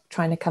hard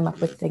trying to come up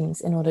with things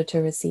in order to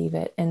receive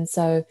it. And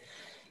so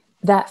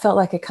that felt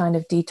like a kind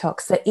of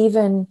detox, that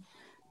even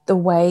the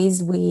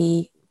ways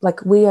we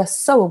are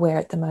so aware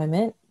at the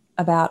moment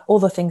about all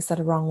the things that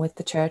are wrong with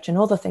the church and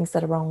all the things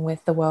that are wrong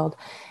with the world.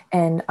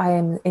 And I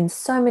am in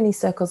so many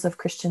circles of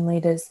Christian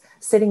leaders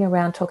sitting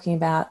around talking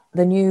about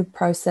the new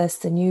process,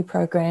 the new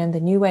program, the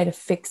new way to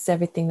fix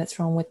everything that's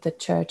wrong with the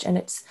church. And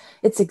it's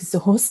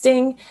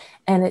exhausting,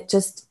 and it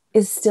just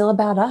is still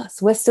about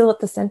us. We're still at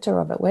the center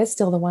of it. We're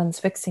still the ones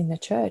fixing the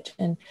church.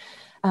 And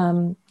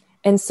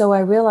so I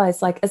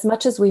realized, like, as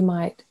much as we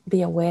might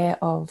be aware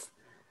of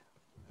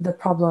the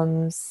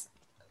problems,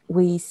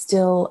 we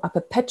still are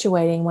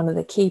perpetuating one of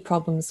the key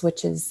problems,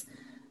 which is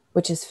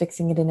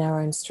fixing it in our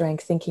own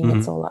strength, thinking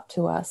it's all up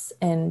to us.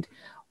 And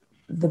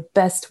the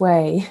best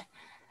way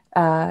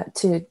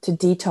to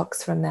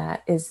detox from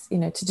that is,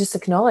 to just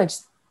acknowledge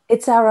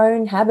it's our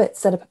own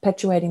habits that are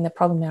perpetuating the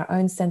problem, our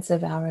own sense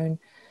of our own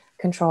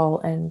control.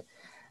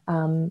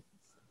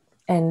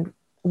 And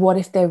what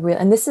if they're real?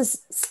 And this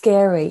is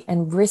scary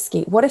and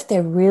risky. What if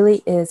there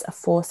really is a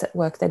force at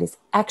work that is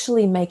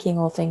actually making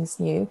all things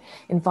new,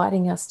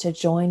 inviting us to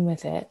join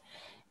with it?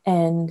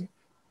 And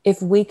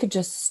if we could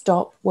just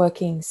stop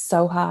working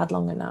so hard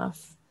long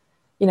enough,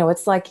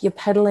 it's like you're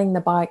pedaling the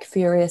bike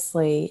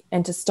furiously,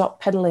 and to stop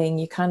pedaling,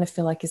 you kind of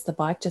feel like, is the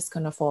bike just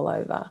going to fall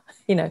over?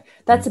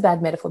 That's a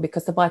bad metaphor,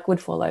 because the bike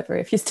would fall over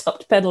if you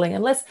stopped pedaling,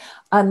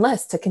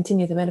 unless to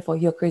continue the metaphor,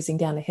 you're cruising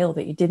down a hill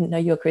that you didn't know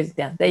you were cruising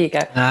down. There you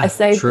go.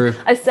 True.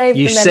 I saved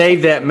you the metaphor.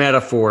 saved that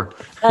metaphor.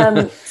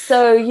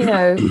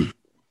 So,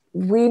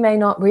 we may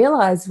not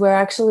realize we're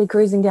actually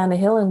cruising down a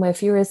hill and we're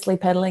furiously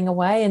pedaling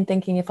away and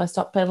thinking, if I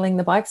stop pedaling,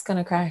 the bike's going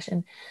to crash.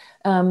 And,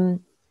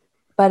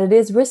 but it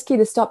is risky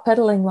to stop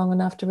pedaling long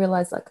enough to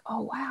realize, like,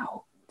 oh,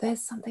 wow,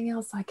 there's something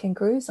else I can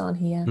cruise on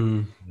here.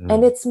 Mm-hmm.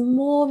 And it's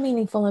more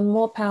meaningful and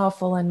more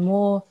powerful and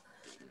more,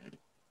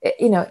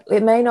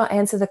 it may not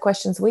answer the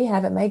questions we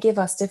have. It may give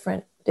us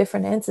different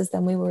answers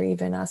than we were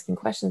even asking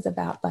questions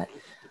about. But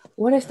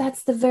what if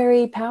that's the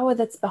very power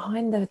that's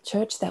behind the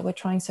church that we're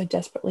trying so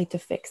desperately to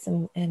fix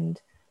and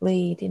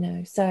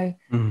lead, So,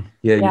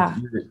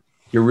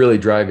 you're really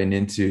driving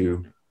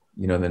into,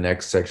 the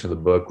next section of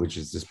the book, which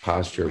is this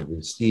posture of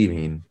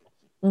receiving.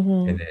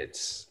 Mm-hmm. And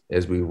it's,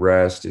 as we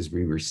rest, as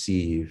we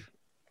receive,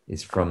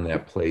 it's from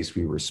that place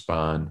we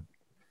respond.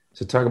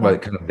 So talk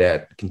about kind of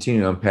that,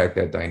 continue to unpack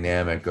that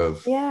dynamic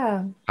of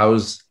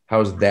how's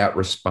that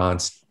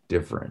response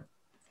different?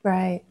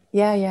 Right.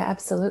 Yeah,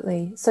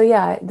 absolutely.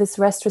 So this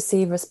rest,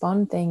 receive,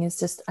 respond thing is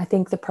just, I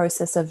think, the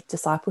process of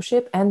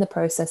discipleship and the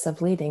process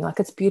of leading. Like,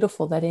 it's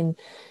beautiful that in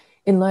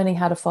learning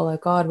how to follow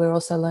God, we're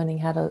also learning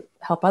how to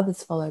help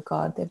others follow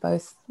God. They're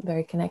both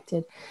very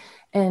connected.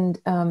 And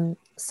I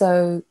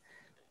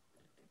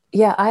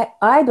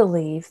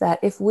believe that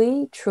if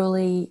we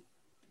truly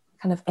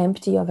kind of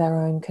empty of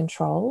our own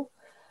control,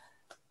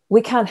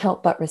 we can't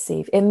help but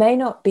receive. It may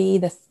not be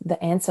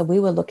the answer we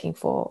were looking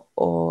for,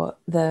 or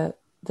the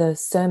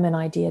sermon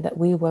idea that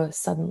we were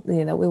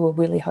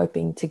really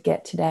hoping to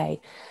get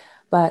today,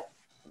 but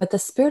the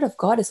Spirit of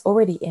God is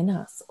already in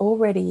us,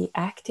 already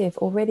active,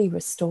 already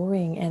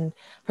restoring and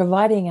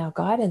providing our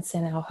guidance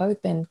and our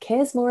hope, and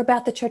cares more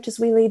about the churches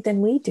we lead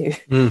than we do.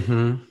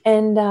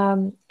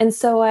 Mm-hmm. And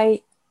so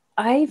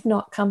I've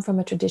not come from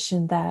a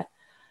tradition that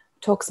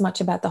talks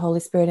much about the Holy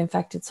Spirit. In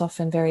fact, it's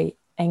often very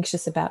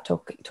anxious about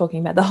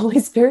talking about the Holy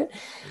Spirit.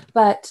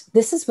 But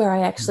this is where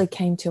I actually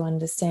came to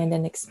understand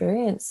and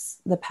experience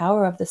the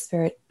power of the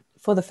Spirit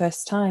for the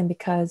first time,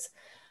 because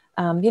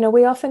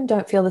we often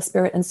don't feel the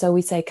Spirit. And so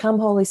we say, come,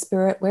 Holy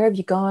Spirit, where have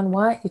you gone?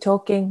 Why aren't you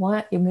talking? Why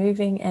aren't you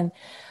moving? And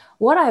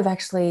what I've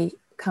actually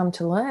come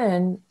to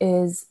learn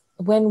is,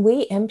 when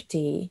we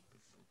empty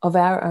of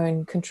our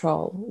own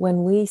control,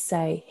 when we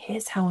say,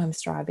 here's how I'm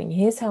striving,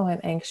 here's how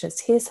I'm anxious,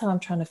 here's how I'm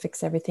trying to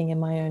fix everything in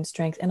my own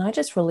strength, and I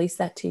just release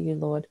that to you,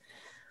 Lord,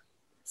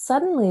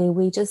 suddenly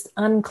we just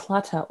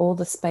unclutter all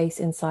the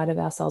space inside of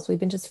ourselves. We've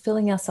been just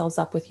filling ourselves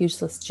up with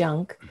useless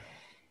junk.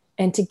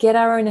 And to get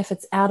our own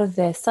efforts out of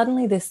there,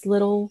 suddenly this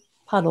little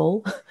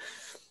puddle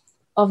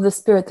of the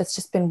Spirit that's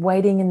just been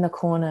waiting in the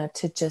corner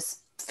to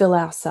just fill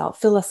us up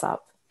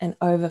and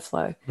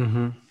overflow,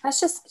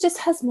 just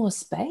has more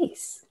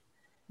space.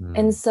 Mm.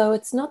 And so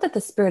it's not that the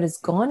Spirit has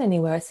gone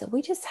anywhere. It's that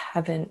we just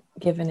haven't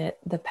given it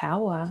the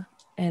power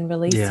and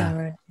released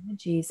our own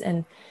energies.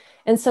 And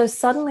so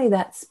suddenly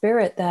that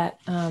Spirit that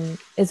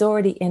is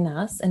already in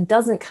us and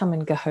doesn't come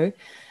and go,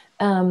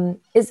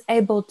 is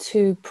able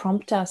to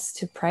prompt us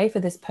to pray for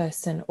this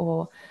person,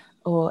 or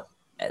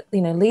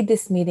lead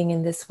this meeting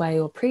in this way,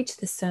 or preach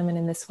this sermon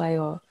in this way,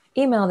 or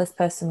email this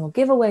person, or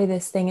give away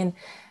this thing.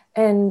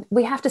 And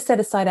we have to set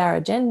aside our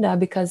agenda,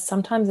 because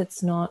sometimes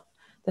it's not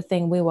the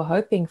thing we were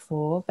hoping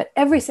for. But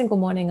every single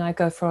morning I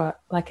go for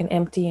an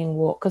emptying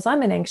walk, because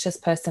I'm an anxious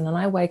person, and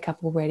I wake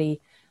up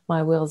already,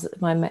 my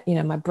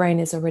brain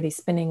is already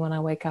spinning when I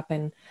wake up,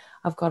 and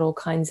I've got all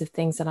kinds of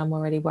things that I'm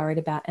already worried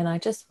about. And I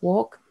just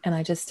walk and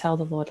I just tell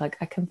the Lord, I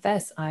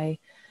confess, I'm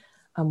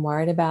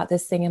worried about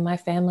this thing in my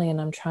family,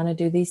 and I'm trying to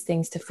do these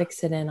things to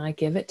fix it, and I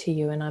give it to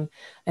you. And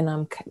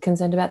I'm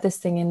concerned about this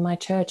thing in my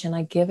church, and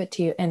I give it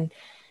to you. And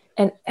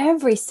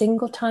every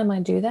single time I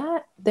do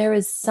that, there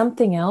is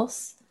something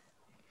else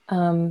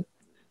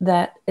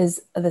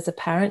that's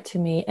apparent to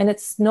me. And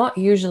it's not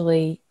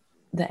usually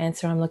the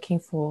answer I'm looking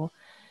for.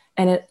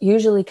 And it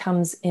usually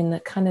comes in a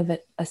kind of an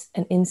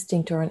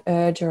instinct, or an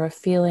urge, or a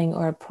feeling,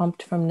 or a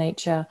prompt from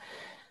nature.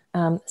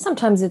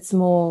 Sometimes it's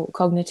more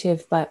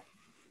cognitive, but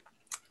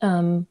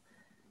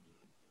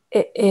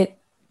it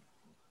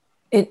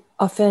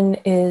often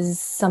is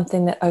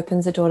something that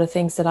opens the door to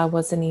things that I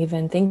wasn't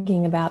even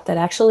thinking about, that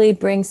actually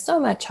brings so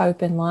much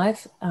hope in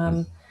life.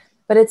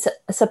 But it's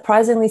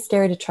surprisingly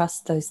scary to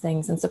trust those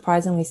things, and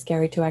surprisingly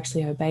scary to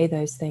actually obey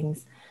those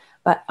things.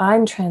 But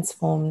I'm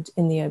transformed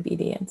in the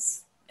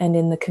obedience, and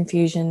in the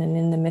confusion, and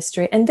in the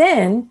mystery. And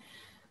then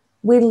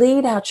we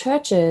lead our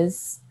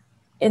churches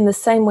in the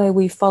same way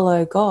we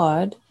follow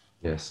God,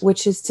 Yes.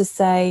 which is to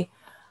say,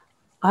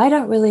 I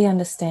don't really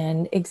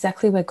understand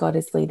exactly where God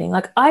is leading.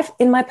 Like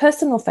in my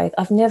personal faith,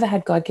 I've never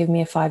had God give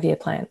me a 5-year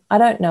plan. I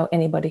don't know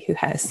anybody who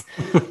has.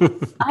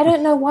 I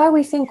don't know why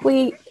we think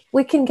we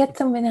can get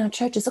them in our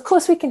churches. Of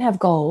course, we can have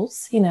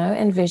goals,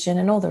 and vision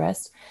and all the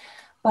rest.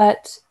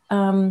 But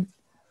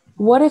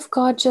what if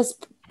God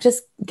just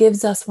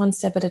gives us one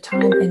step at a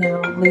time in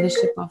our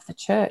leadership of the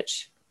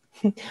church?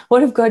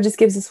 What if God just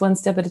gives us one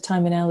step at a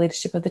time in our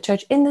leadership of the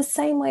church in the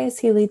same way as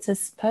he leads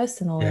us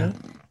personally? Yeah.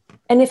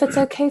 And if it's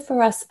okay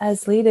for us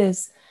as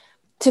leaders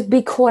to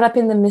be caught up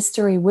in the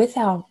mystery with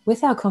our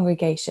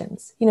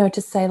congregations,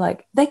 to say,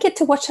 like, they get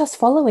to watch us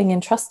following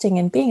and trusting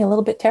and being a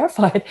little bit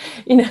terrified,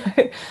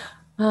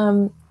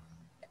 and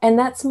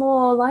that's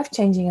more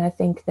life-changing, I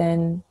think,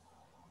 than,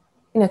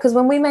 because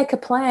when we make a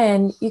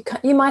plan,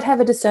 you might have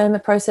a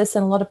discernment process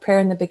and a lot of prayer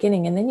in the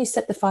beginning, and then you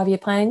set the 5-year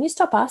plan and you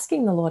stop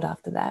asking the Lord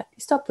after that.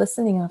 You stop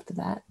listening after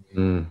that.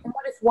 And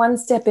what if one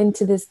step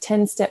into this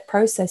 10-step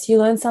process, you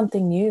learn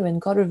something new and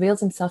God reveals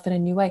himself in a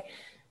new way?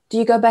 Do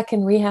you go back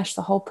and rehash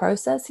the whole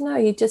process?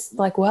 You just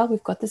like, well,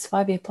 we've got this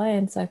 5-year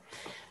plan. So,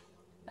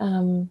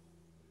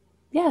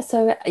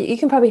 so you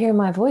can probably hear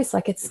my voice.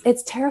 Like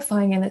it's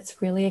terrifying and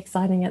it's really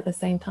exciting at the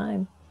same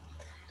time.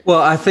 Well,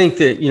 I think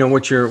that,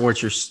 what you're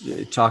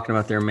talking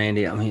about there,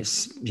 Mandy, I mean,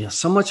 it's,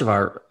 so much of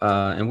our,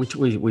 and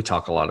we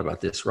talk a lot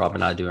about this, Rob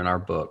and I do in our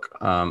book,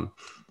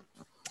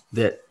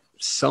 that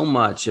so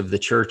much of the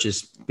church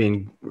has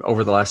been,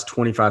 over the last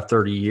 25,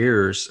 30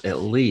 years, at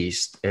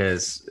least,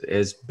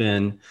 has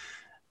been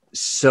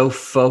so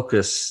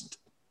focused.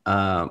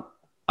 I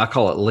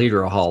call it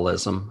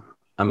leaderholism.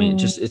 I mean,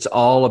 it's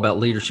all about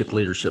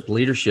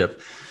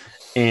leadership.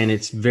 And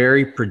it's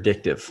very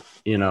predictive,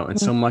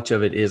 and so much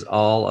of it is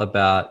all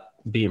about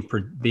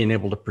being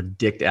able to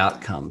predict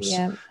outcomes.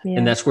 Yeah.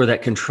 And that's where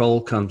that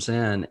control comes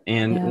in.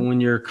 And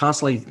when you're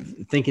constantly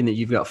thinking that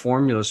you've got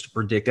formulas to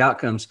predict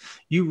outcomes,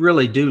 you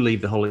really do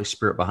leave the Holy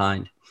Spirit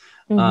behind.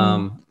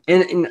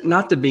 And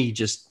not to be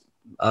just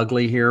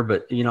ugly here,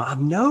 but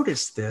I've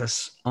noticed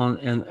this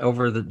particularly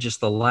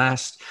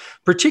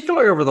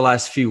over the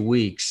last few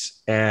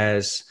weeks,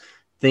 as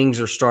things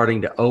are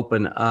starting to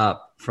open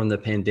up from the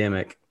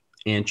pandemic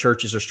and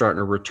churches are starting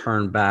to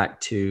return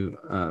back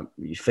to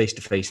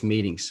face-to-face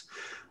meetings.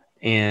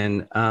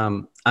 And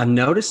I've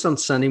noticed on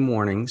Sunday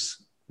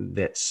mornings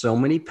that so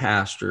many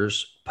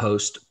pastors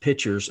post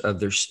pictures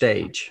of their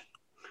stage.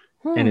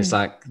 And it's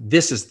like,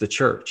 this is the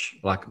church.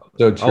 Like,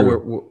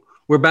 so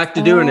we're back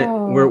to doing it.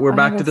 We're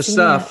back to the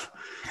stuff.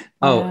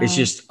 Wow. It's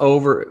just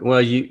over.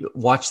 Well, you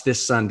watch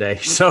this Sunday.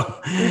 So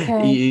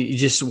you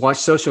just watch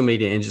social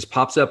media and it just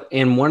pops up.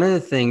 And one of the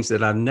things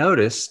that I've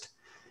noticed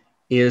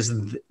is,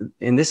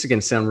 and this is going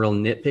to sound real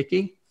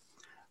nitpicky,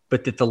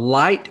 but that the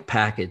light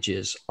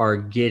packages are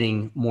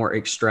getting more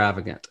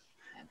extravagant.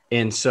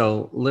 And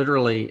so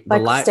literally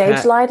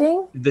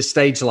the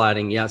stage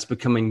lighting, it's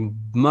becoming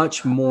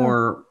much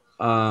more,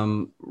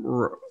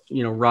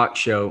 rock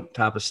show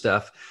type of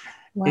stuff.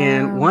 Wow.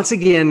 And once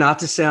again, not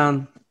to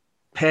sound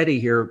petty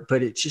here,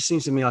 but it just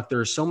seems to me like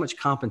there's so much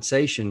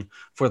compensation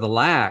for the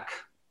lack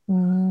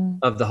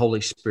of the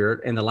Holy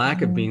Spirit and the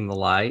lack of being the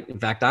light. In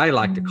fact, I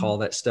like to call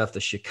that stuff the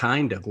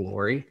Shekinah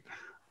glory,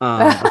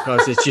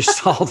 because it's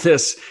just all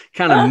this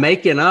kind of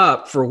making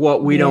up for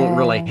what we don't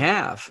really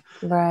have.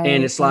 Right,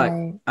 and it's like,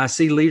 I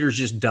see leaders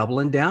just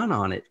doubling down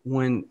on it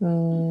when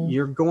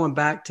you're going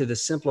back to the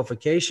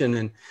simplification.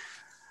 And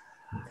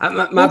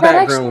my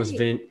background was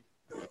go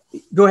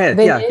ahead.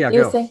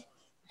 Go.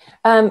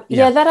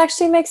 That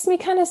actually makes me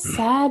kind of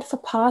sad for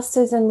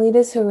pastors and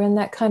leaders who are in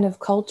that kind of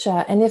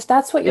culture. And if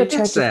that's what your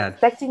church is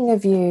expecting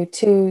of you,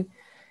 to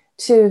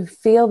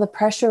feel the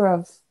pressure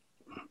of,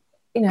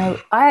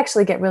 I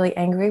actually get really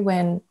angry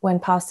when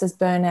pastors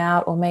burn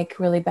out or make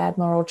really bad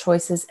moral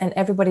choices and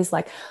everybody's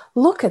like,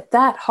 look at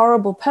that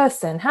horrible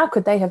person. How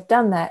could they have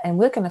done that? And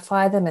we're going to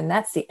fire them. And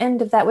that's the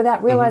end of that,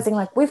 without realizing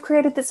like we've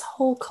created this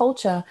whole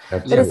culture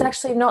that is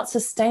actually not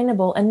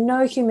sustainable, and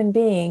no human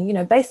being,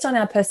 based on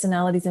our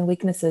personalities and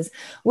weaknesses,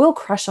 will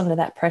crush under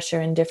that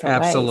pressure in different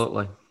ways.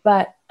 Absolutely.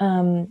 But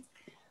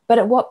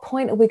at what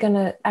point are we going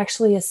to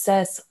actually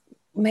assess,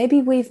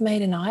 maybe we've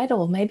made an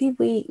idol. Maybe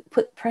we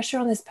put pressure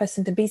on this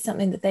person to be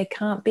something that they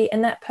can't be.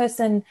 And that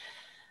person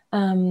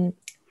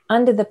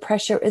under the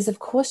pressure is, of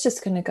course,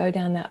 just going to go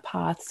down that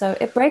path. So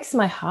it breaks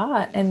my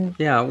heart. And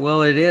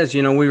well, it is.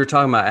 We were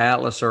talking about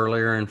Atlas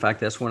earlier. In fact,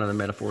 that's one of the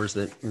metaphors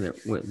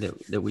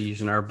that we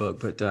use in our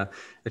book. But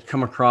it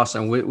come across,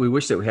 and we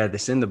wish that we had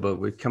this in the book.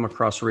 We've come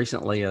across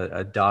recently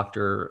a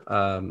doctor,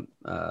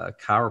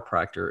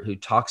 chiropractor, who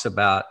talks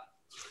about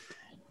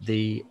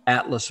the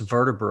Atlas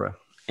vertebra.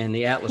 And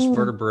the Atlas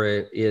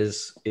vertebra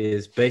is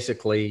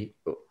basically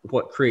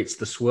what creates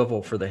the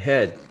swivel for the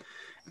head.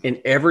 And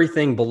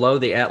everything below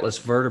the Atlas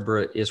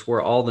vertebra is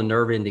where all the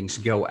nerve endings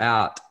go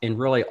out. And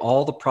really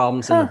all the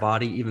problems in the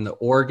body, even the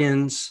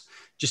organs,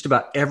 just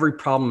about every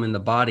problem in the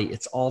body,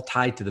 it's all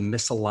tied to the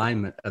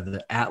misalignment of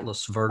the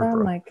atlas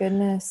vertebra. Oh my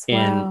goodness.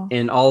 And Wow.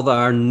 and all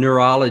our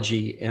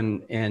neurology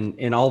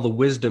and all the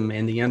wisdom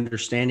and the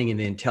understanding and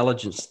the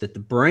intelligence that the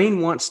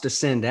brain wants to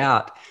send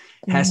out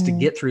has to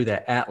get through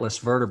that atlas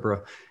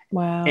vertebra.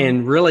 Wow.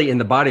 And really, in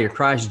the body of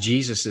Christ,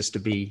 Jesus is to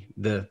be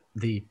the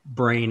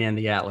brain and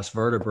the atlas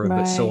vertebra. Right.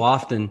 But so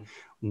often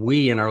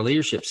we, in our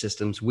leadership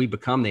systems, we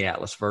become the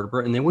atlas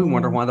vertebra, and then we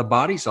wonder why the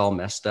body's all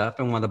messed up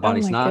and why the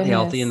body's not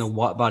healthy and the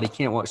body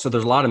can't walk. So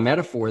there's a lot of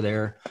metaphor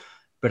there,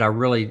 but I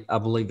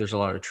believe there's a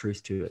lot of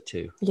truth to it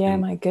too. Yeah,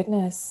 my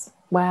goodness.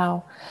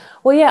 Wow.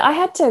 Well, yeah, I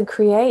had to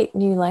create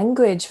new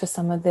language for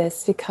some of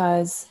this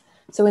because,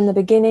 so in the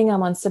beginning,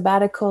 I'm on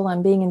sabbatical.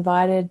 I'm being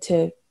invited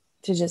to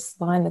just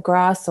lie in the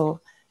grass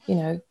or,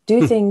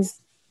 do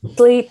things,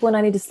 sleep when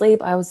I need to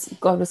sleep.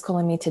 God was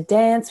calling me to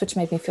dance, which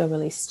made me feel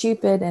really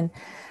stupid. And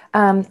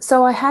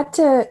so I had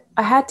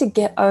to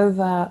get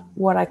over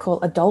what I call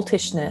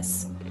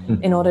adultishness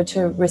in order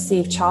to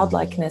receive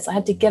childlikeness. I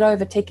had to get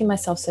over taking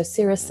myself so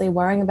seriously,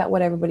 worrying about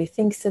what everybody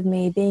thinks of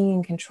me, being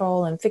in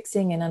control and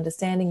fixing and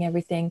understanding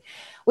everything,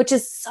 which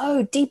is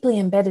so deeply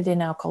embedded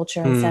in our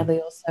culture and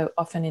sadly also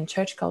often in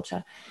church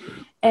culture.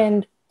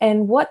 And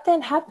what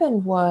then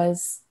happened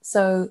was,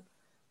 so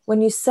when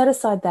you set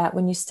aside that,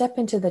 when you step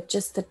into the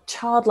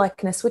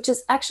childlikeness, which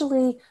is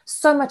actually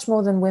so much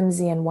more than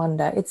whimsy and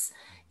wonder,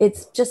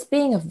 it's just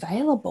being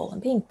available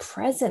and being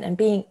present and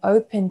being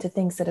open to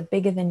things that are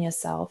bigger than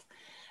yourself,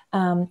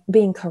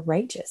 being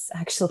courageous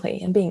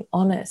actually and being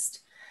honest.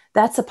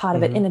 That's a part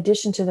of it in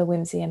addition to the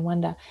whimsy and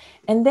wonder.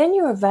 And then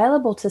you're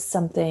available to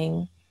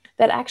something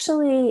that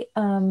actually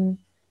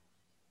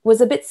was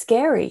a bit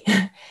scary,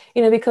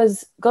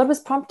 because God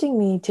was prompting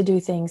me to do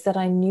things that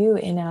I knew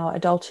in our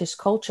adultish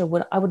culture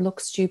I would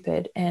look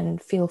stupid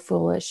and feel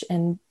foolish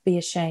and be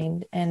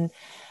ashamed. And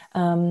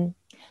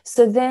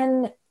so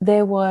then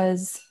there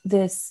was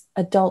this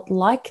adult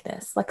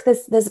likeness, like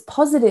there's a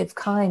positive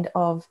kind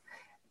of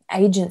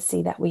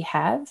agency that we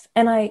have.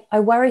 And I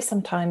worry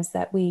sometimes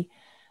that we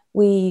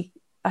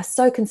are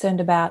so concerned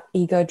about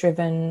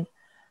ego-driven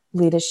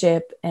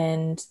leadership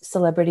and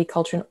celebrity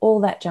culture and all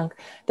that junk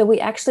that we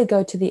actually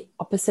go to the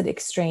opposite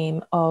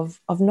extreme of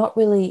not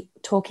really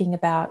talking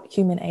about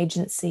human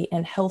agency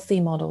and healthy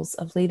models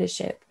of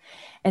leadership.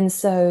 And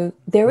so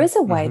there is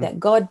a way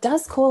that God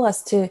does call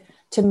us to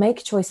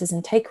make choices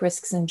and take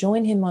risks and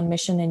join him on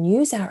mission and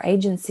use our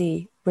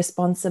agency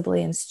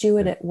responsibly and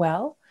steward it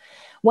well.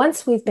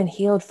 Once we've been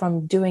healed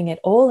from doing it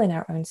all in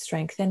our own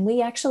strength, then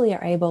we actually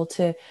are able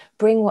to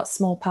bring what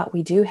small part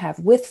we do have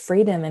with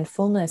freedom and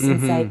fullness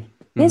and say,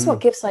 here's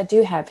what gifts I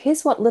do have.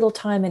 Here's what little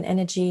time and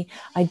energy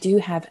I do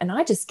have. And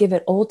I just give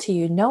it all to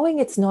you, knowing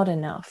it's not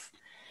enough.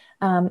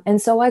 And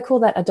so I call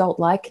that adult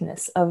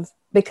likeness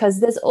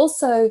because there's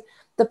also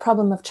the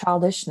problem of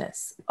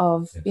childishness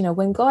of,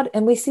 when God,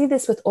 and we see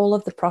this with all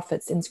of the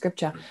prophets in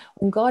scripture,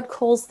 when God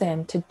calls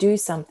them to do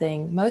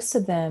something, most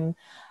of them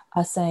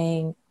are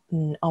saying,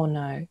 oh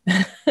no.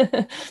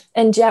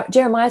 And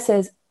Jeremiah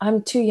says,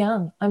 I'm too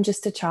young. I'm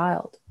just a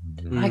child.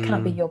 I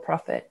can't be your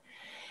prophet.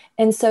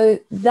 And so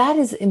that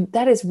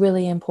is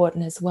really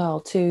important as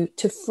well, to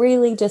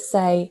freely just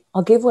say,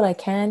 I'll give what I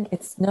can.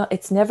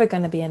 It's never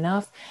going to be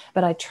enough,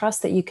 but I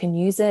trust that you can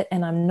use it.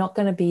 And I'm not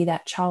going to be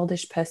that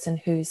childish person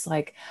who's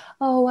like,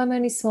 oh, I'm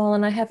only small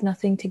and I have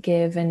nothing to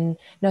give and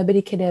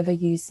nobody could ever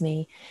use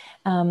me.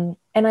 And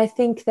I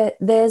think that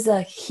there's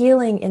a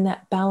healing in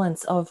that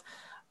balance of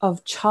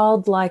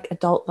childlike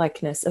adult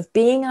likeness, of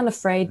being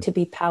unafraid to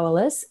be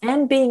powerless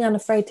and being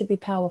unafraid to be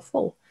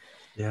powerful.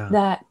 Yeah.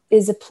 That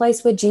is a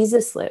place where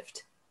Jesus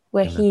lived,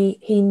 where he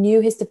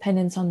knew his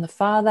dependence on the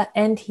Father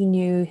and he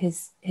knew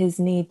his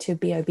need to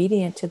be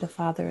obedient to the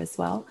Father as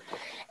well.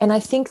 And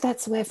I think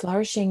that's where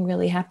flourishing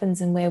really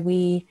happens, and where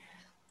we,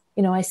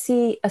 I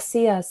see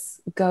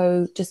us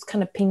go just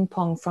kind of ping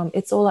pong from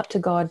it's all up to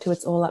God to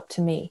it's all up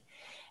to me.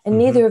 And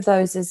neither of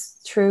those is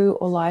true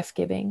or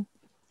life-giving.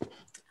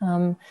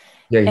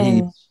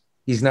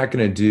 He's not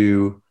going to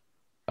do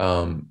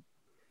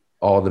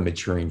all the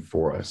maturing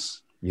for us.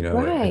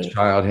 A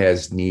child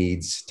has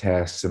needs,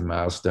 tasks, and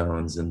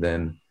milestones, and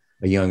then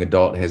a young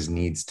adult has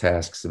needs,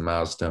 tasks, and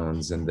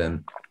milestones, and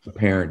then a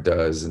parent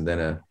does, and then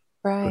a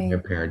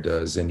grandparent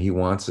does. And he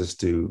wants us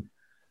to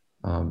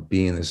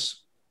be in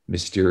this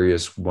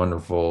mysterious,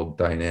 wonderful,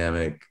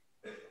 dynamic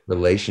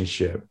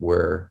relationship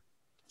where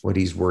what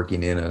he's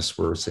working in us,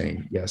 we're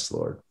saying, yes,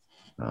 Lord.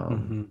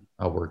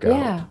 I'll work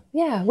out.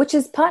 Yeah, which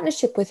is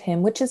partnership with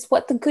him, which is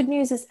what the good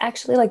news is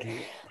actually like.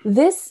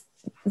 This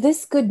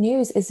good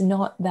news is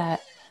not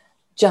that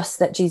just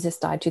that Jesus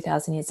died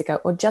 2,000 years ago,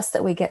 or just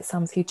that we get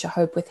some future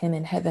hope with him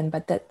in heaven,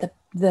 but that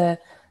the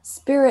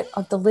Spirit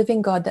of the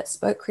living God that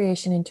spoke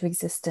creation into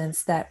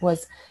existence, that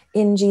was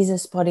in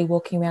Jesus' body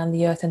walking around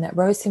the earth and that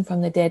rose him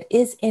from the dead,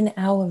 is in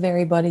our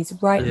very bodies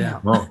right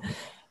now.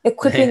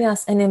 Equipping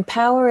us and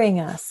empowering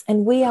us,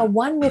 and we are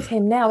one with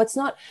him now. It's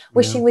not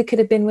wishing we could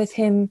have been with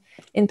him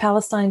in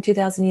Palestine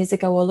 2,000 years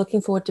ago or looking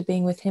forward to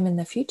being with him in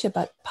the future,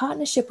 but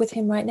partnership with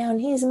him right now,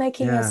 and he is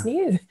making us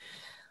new.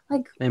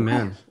 Like,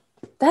 amen.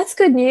 That's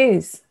good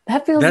news.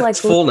 That feels That's like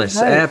fullness.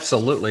 hope.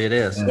 Absolutely, it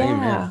is. Yeah.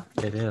 Amen.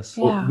 It is.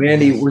 Yeah. Well,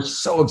 Mandy, we're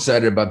so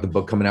excited about the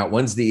book coming out.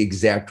 When's the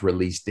exact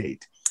release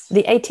date?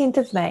 The 18th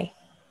of May.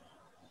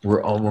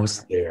 We're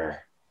almost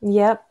there.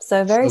 Yep.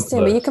 So very So soon,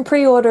 but close. you can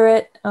pre-order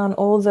it on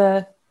all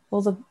the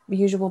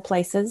usual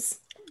places.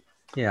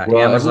 Yeah.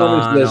 Well, Amazon, everyone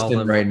who's all listening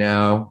them. right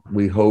now,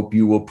 we hope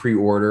you will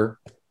pre-order.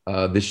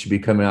 This should be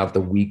coming out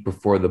the week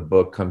before the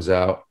book comes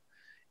out.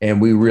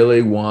 And we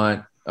really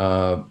want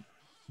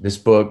this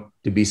book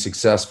to be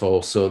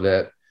successful so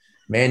that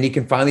Mandy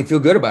can finally feel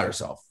good about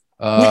herself.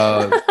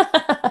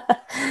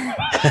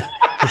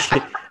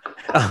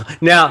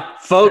 Now,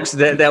 folks,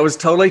 that was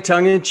totally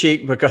tongue in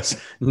cheek because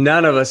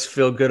none of us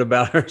feel good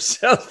about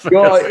ourselves.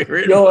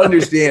 You'll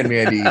understand,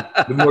 Mandy,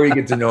 the more you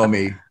get to know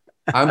me.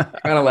 I'm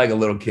kind of like a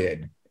little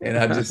kid, and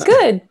I'm just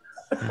good.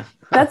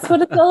 That's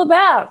what it's all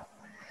about.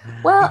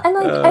 Well, and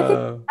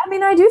I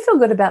think I do feel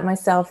good about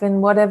myself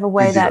in whatever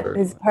way that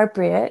is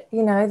appropriate.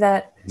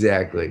 That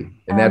exactly,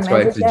 and that's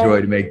why it's a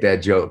joy to make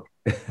that joke.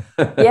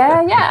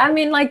 Yeah. I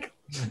mean, like,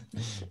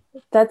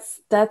 that's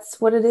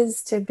what it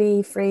is to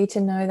be free to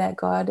know that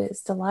God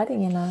is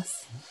delighting in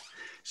us.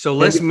 So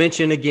let's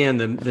mention again,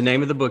 the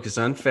name of the book is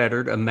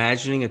Unfettered,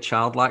 Imagining a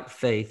Childlike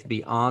Faith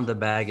Beyond the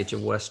Baggage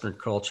of Western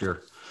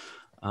Culture.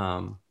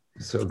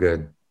 So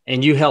good.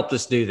 And you helped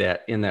us do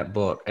that in that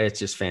book. It's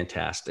just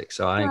fantastic.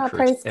 So I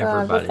encourage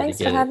everybody thanks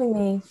to get for having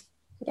me.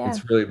 Yeah.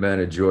 It's really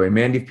been a joy.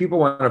 Mandy, if people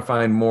want to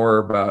find more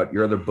about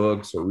your other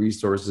books or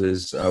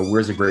resources,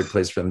 where's a great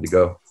place for them to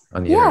go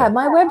on the internet?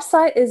 My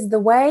website is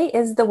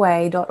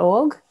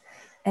thewayistheway.org.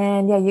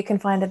 And you can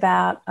find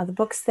about other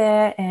books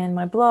there and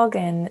my blog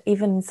and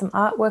even some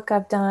artwork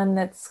I've done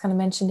that's kind of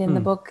mentioned in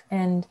the book.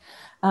 And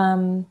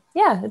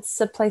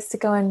it's a place to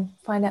go and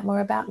find out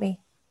more about me.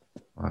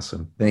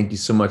 Awesome. Thank you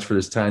so much for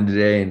this time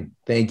today. And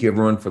thank you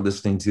everyone for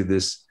listening to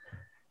this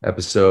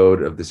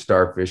episode of the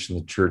Starfish in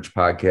the Church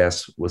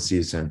podcast. We'll see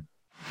you soon.